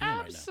mom as she can right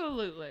now.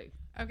 Absolutely.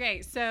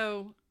 Okay,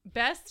 so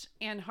best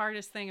and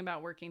hardest thing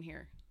about working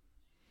here.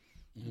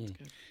 That's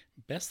good.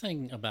 Best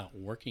thing about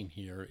working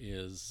here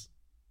is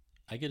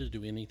I get to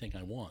do anything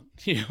I want.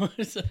 You know,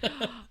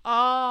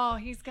 Oh,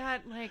 he's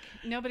got like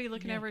nobody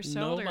looking over his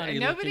shoulder. Nobody And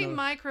nobody looking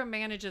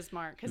micromanages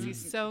Mark because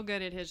he's so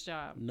good at his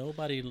job.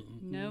 nobody does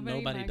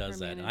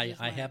that. micromanages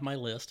I have Mark.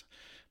 my list.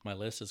 My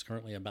list is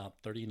currently about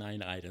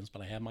 39 items,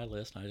 but I have my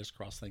list and I just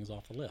cross things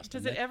off the list.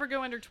 Does And it ever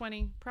go under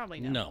 20? Probably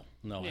no.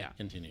 No, Yeah. I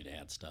continue to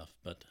add stuff,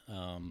 but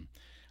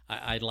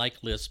I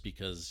like lists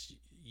because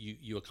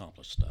you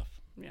accomplish stuff.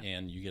 Yeah.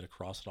 And you get to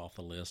cross it off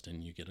the list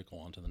and you get to go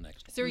on to the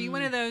next one. So are you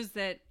one of those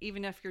that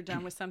even if you're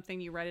done with something,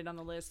 you write it on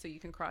the list so you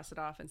can cross it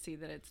off and see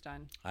that it's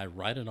done? I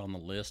write it on the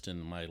list,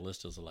 and my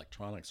list is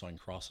electronic, so I can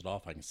cross it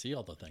off. I can see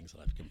all the things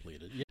that I've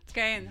completed. Yeah.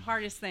 Okay, and the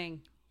hardest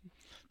thing,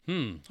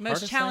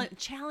 Hardest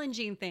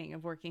challenging thing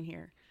of working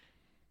here.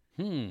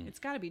 thing? It's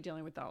got to be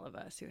dealing with all of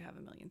us who have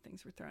a million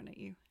things we're throwing at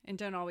you and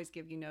don't always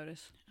give you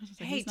notice.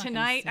 say, Hey, he's not gonna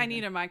tonight say I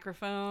need that. a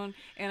microphone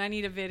and I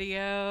need a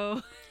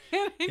video.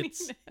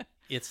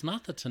 It's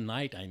not the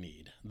tonight I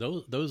need.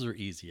 Those are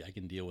easy. I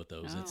can deal with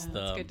those. It's that's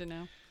the good to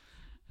know.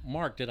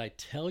 Mark, did I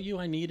tell you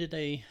I needed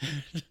a?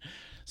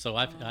 So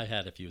I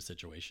had a few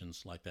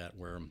situations like that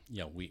where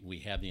we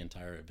have the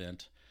entire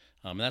event.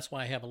 And that's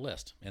why I have a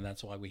list, and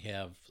that's why we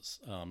have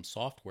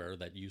software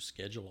that you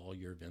schedule all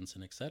your events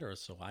and et cetera.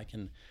 So I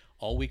can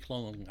all week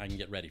long I can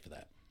get ready for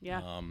that.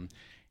 Yeah.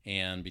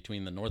 And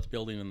between the north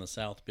building and the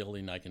south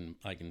building, I can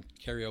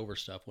carry over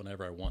stuff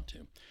whenever I want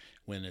to.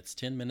 When it's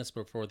 10 minutes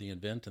before the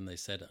event, and they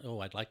said, "Oh,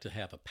 I'd like to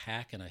have a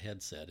pack and a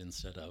headset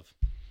instead of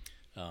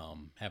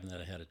having that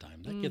ahead of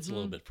time," that gets a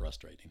little bit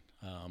frustrating.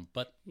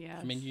 But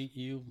I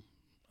mean,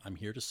 I'm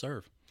here to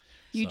serve.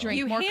 You So- drink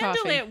You more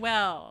handle coffee. it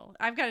well.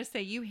 I've got to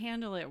say, you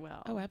handle it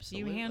well. Oh,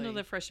 absolutely. You handle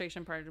the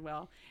frustration part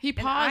well. He And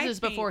I pauses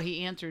before think-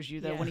 he answers you,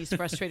 though, Yeah. when he's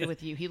frustrated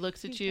with you. He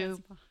looks at He does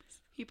you. pause.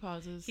 He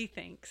pauses. He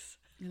thinks.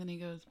 And then he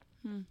goes,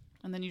 And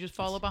then you just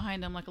follow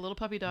behind him like a little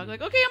puppy dog.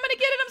 Like, okay, I'm going to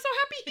get it. I'm so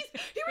happy.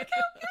 Here we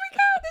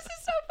go. This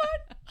is so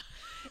fun.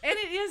 And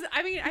it is,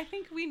 I mean, I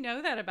think we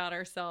know that about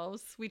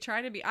ourselves. I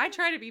try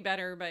to be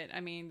better, but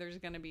I mean, there's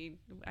going to be,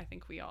 I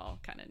think we all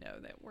kind of know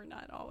that we're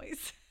not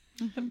always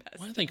the best.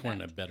 Well, I think at we're in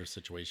that. a better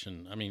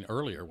situation. I mean,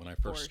 earlier when I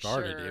first For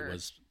started, sure. it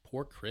was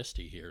poor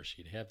Christy here.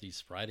 She'd have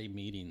these Friday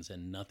meetings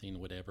and nothing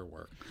would ever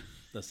work.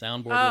 The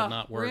soundboard would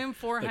not work. Room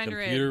 400. The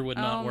computer would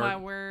not work. Oh, my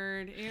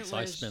word. So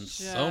I spent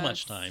so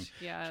much time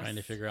trying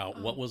to figure out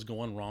what was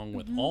going wrong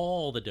with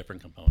all the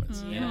different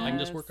components. And if I can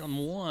just work on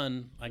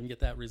one, I can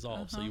get that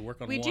resolved. So you work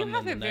on We one, do then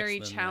have the a next, very then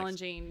the next.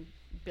 challenging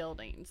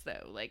buildings,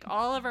 though. Like,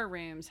 all of our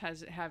rooms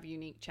have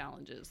unique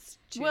challenges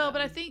to Well,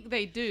 but I them. think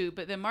they do.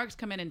 But then Mark's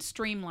come in and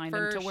streamline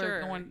them For to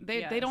where sure.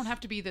 they don't Yes. have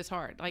to be this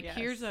hard. Like, Yes.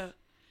 here's a.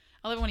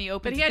 I love it when he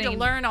opens. But he had a to thing.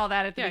 learn all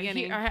that at the Yeah,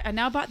 beginning. I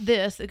now bought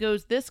this.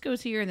 This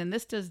goes here, and then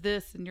this does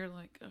this, and you're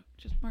like, oh,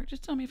 Mark,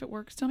 just tell me if it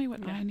works. Tell me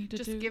what I need to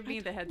Just do. give me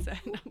the headset.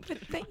 and I'll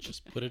put it on.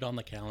 Just put it on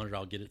the calendar.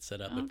 I'll get it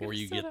set up I'll before get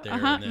you set get up. there.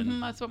 Uh-huh, And then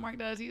that's what Mark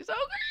does. He's so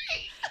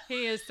great.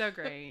 He is so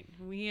great.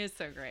 He is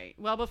so great.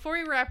 Well, before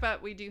we wrap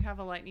up, we do have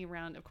a lightning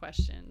round of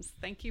questions.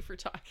 Thank you for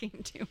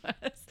talking to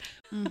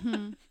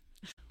us.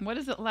 What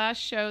is the last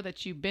show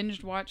that you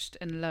binged watched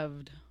and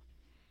loved?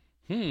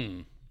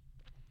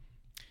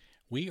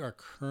 we are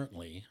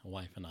currently, my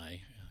wife and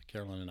I,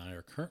 Carolyn and I,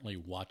 are currently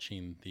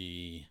watching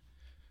the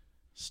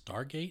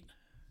Stargate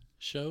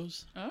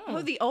shows.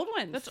 Oh, the old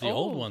ones. That's The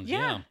old ones, yeah.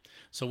 yeah.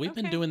 So we've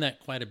been Okay. doing that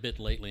quite a bit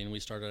lately, and we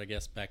started, I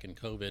guess, back in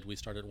COVID. We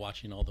started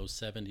watching all those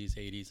 70s,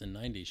 80s, and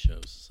 90s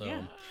shows. So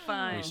Yeah,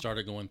 fun. we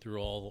started going through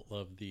all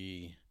of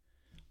the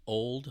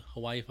old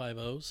Hawaii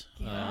Five-Os,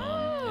 and then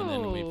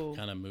Oh. we've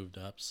kind of moved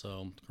up.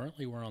 So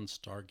currently we're on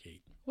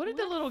Stargate. What did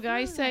the little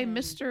guy say,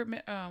 Mister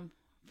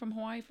from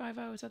Hawaii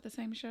Five-O? Is that the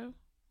same show?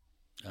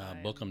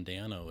 Bookham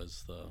Dano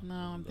is the No,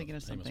 I'm the thinking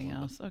of famous something one.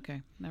 else.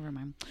 Okay, never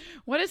mind.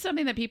 What is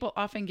something that people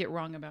often get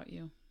wrong about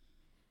you?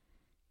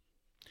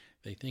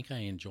 They think I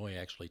enjoy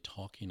actually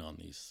talking on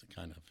these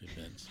kind of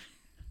events.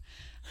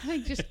 I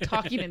think just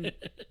talking in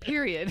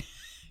period.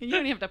 You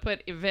don't even have to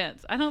put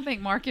events. I don't think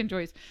Mark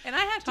enjoys. And I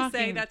have to say,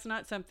 Talking- that's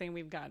not something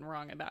we've gotten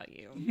wrong about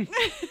you.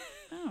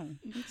 Oh,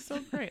 it's so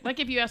great. Like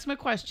if you ask him a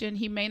question,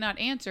 he may not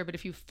answer, but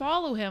if you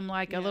follow him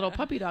like a little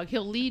puppy dog,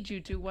 he'll lead you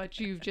to what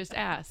you've just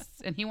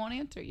asked, and he won't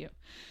answer you.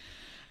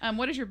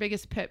 What is your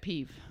biggest pet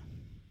peeve?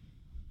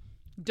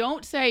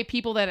 Don't say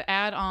people that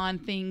add on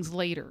things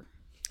later.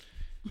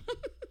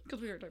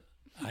 Because we were talking.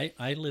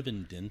 I live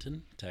in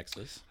Denton,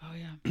 Texas. Oh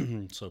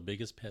yeah. So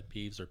biggest pet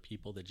peeves are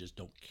people that just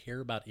don't care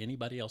about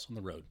anybody else on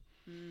the road.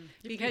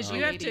 Because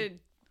you have to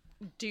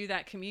do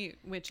that commute,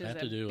 which I is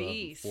have to do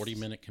beast. a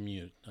 40-minute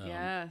commute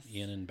Yes.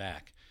 in and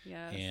back.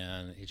 Yes.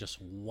 And it's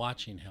just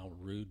watching how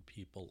rude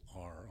people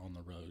are on the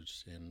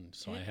roads. And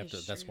so I It have to,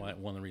 is that's true. why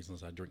one of the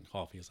reasons I drink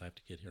coffee is I have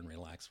to get here and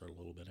relax for a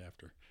little bit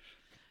after.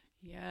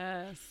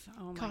 Yes.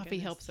 Oh my Coffee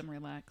goodness. helps him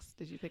relax.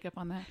 Did you pick up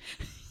on that?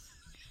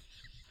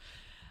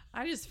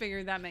 I just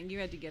figured that meant you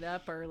had to get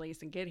up early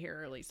and get here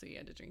early, so you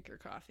had to drink your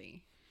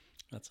coffee.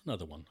 That's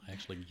another one. I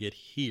actually get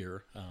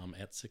here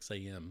at 6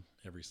 a.m.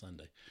 every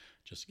Sunday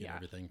just to get Yeah.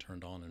 everything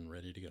turned on and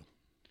ready to go.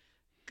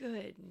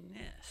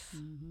 Goodness.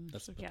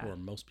 That's Yeah. before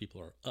most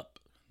people are up.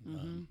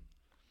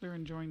 They're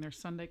enjoying their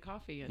Sunday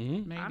coffee at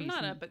Mhm. maybe. I'm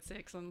not up at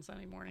 6 on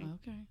Sunday morning.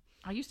 Okay.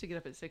 I used to get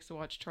up at 6 to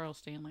watch Charles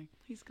Stanley.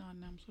 He's gone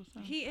now. I'm so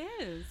sad. He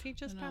is. He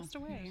just I know. passed He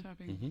away. was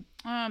happy.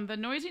 The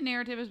noisy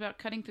narrative is about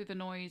cutting through the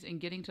noise and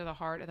getting to the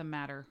heart of the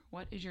matter.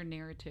 What is your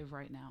narrative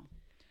right now?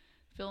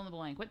 Fill in the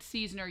blank. What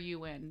season are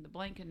you in? The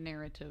blank and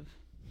narrative.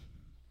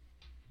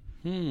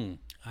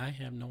 I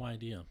have no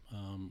idea.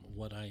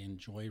 What I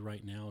enjoy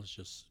right now is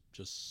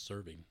just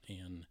serving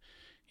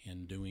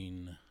and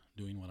doing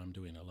what I'm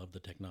doing. I love the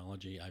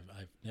technology.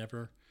 I've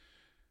never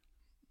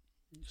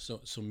so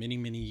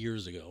many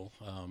years ago.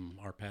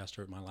 Our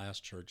pastor at my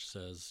last church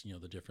says,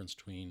 the difference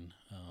between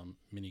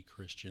many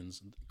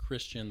Christians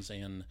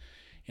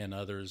and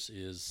others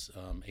is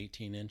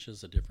 18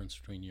 inches. The difference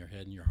between your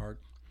head and your heart.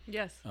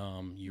 Yes.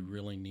 You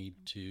really need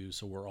to.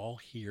 So we're all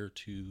here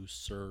to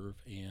serve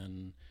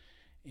and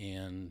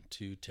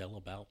to tell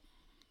about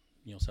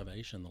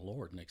salvation, the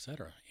Lord, and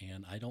etc.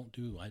 And I don't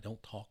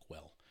talk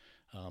well.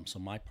 So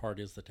my part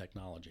is the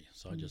technology.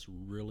 So I just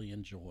really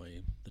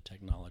enjoy the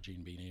technology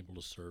and being able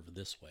to serve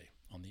this way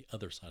on the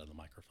other side of the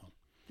microphone.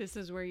 This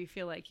is where you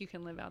feel like you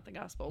can live out the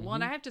gospel. Well,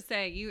 and I have to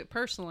say, you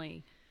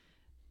personally,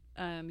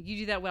 you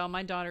do that well.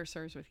 My daughter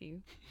serves with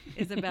you,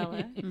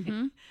 Isabella.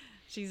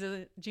 She's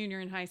a junior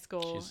in high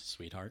school. She's a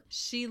sweetheart.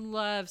 She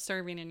loves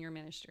serving in your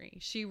ministry.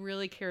 She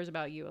really cares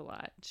about you a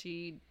lot.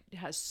 She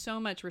has so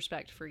much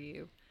respect for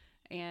you.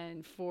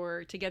 And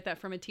to get that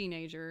from a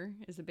teenager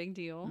is a big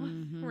deal,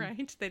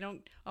 right? They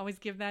don't always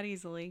give that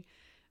easily.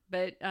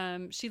 But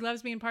she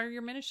loves being part of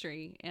your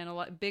ministry, and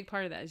big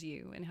part of that is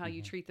you and how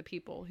you treat the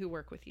people who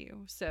work with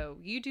you. So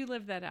you do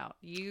live that out.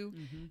 You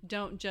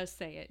don't just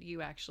say it;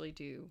 you actually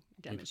do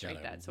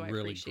demonstrate that. So I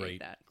appreciate really great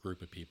that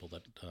group of people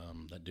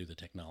that do the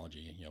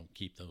technology.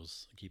 Keep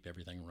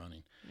everything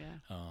running.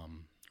 Yeah,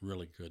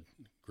 really good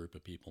group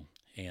of people,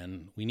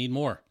 and we need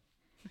more.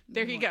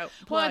 there you go.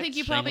 Well, I think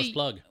you Shameless probably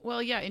plug.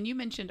 Well, yeah, and you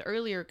mentioned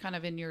earlier, kind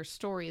of in your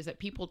story, is that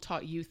people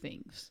taught you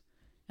things,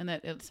 and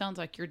that it sounds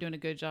like you're doing a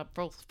good job,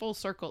 full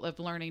circle of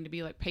learning to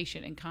be like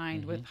patient and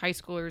kind with high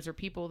schoolers or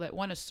people that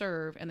want to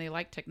serve and they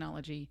like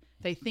technology.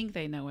 They think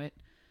they know it,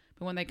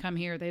 but when they come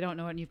here, they don't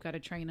know it, and you've got to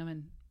train them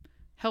and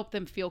help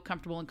them feel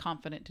comfortable and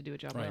confident to do a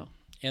job well.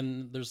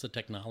 And there's the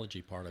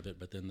technology part of it,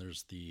 but then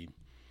there's the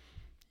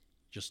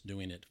just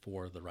doing it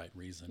for the right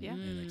reason. Yeah, et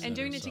and cetera.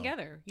 doing it So,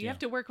 together. You have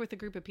to work with a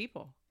group of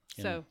people.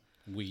 and So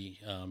we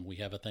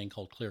have a thing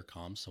called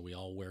ClearComm, so we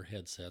all wear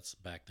headsets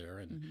back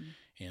there,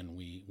 and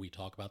we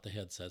talk about the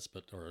headsets,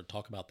 or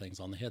talk about things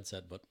on the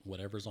headset, but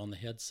whatever's on the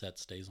headset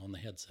stays on the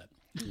headset.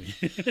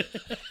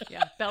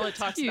 yeah, Bella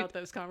talks about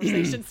those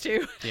conversations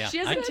too. Yeah, She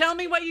doesn't tell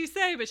me what you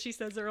say, but she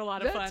says they're a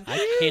lot of fun.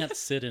 I can't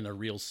sit in a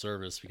real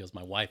service because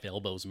my wife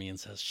elbows me and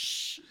says,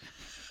 "Shh."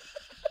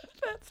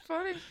 That's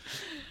funny.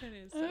 It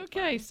is so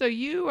Okay, so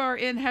you are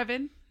in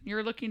heaven.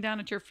 You're looking down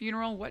at your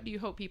funeral. What do you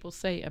hope people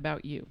say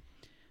about you?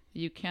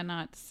 You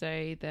cannot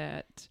say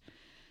that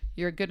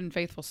you're a good and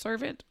faithful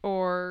servant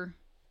or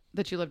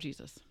that you love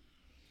Jesus.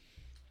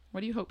 What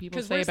do you hope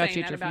people say about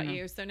you at your funeral?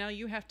 you. So now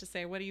you have to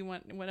say, what do you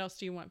want? What else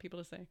do you want people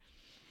to say?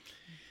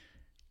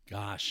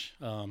 Gosh,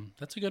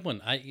 that's a good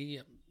one.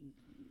 I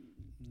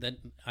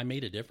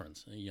made a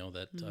difference.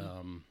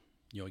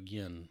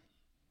 Again,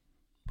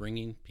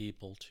 bringing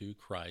people to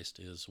Christ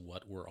is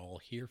what we're all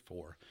here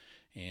for,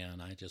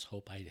 and I just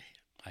hope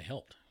I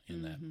helped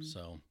in that.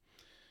 So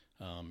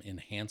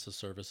enhance the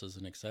services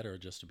and et cetera,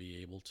 just to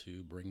be able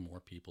to bring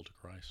more people to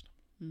Christ.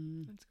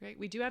 That's great.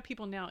 We do have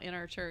people now in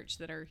our church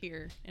that are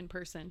here in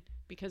person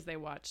because they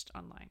watched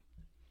online.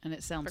 And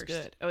it sounds First.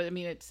 good. Oh, I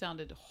mean, it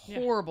sounded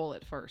horrible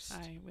at first.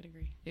 I would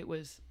agree. It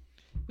was,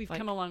 We've Like-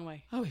 come a long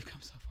way. we've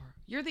come so far.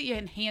 You're the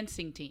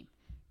enhancing team.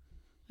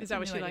 Is that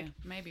what New you idea.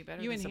 like? Maybe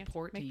better You than enhance,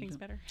 support make team. things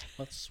better.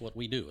 That's what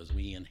we do, is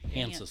we enhance the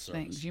Enhance service.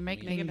 things. You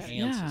make We things-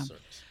 enhance yeah. the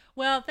service.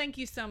 Well, thank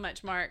you so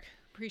much, Mark.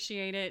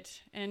 Appreciate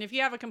it. And if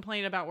you have a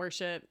complaint about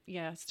worship,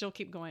 still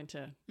keep going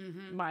to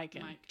Mike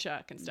and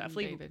Chuck and stuff.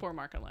 Leave David. poor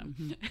Mark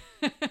alone.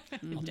 I'll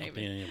talk to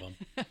David. any of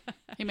them.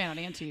 He may not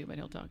answer you, but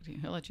he'll talk to you.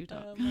 He'll let you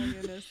talk. Oh my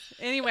goodness.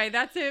 Anyway,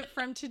 that's it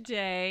from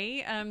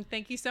today.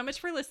 Thank you so much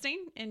for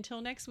listening.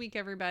 Until next week,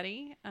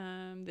 everybody.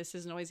 This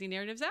is Noisy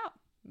Narratives Out.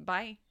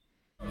 Bye.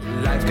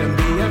 Life can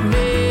be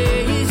amazing.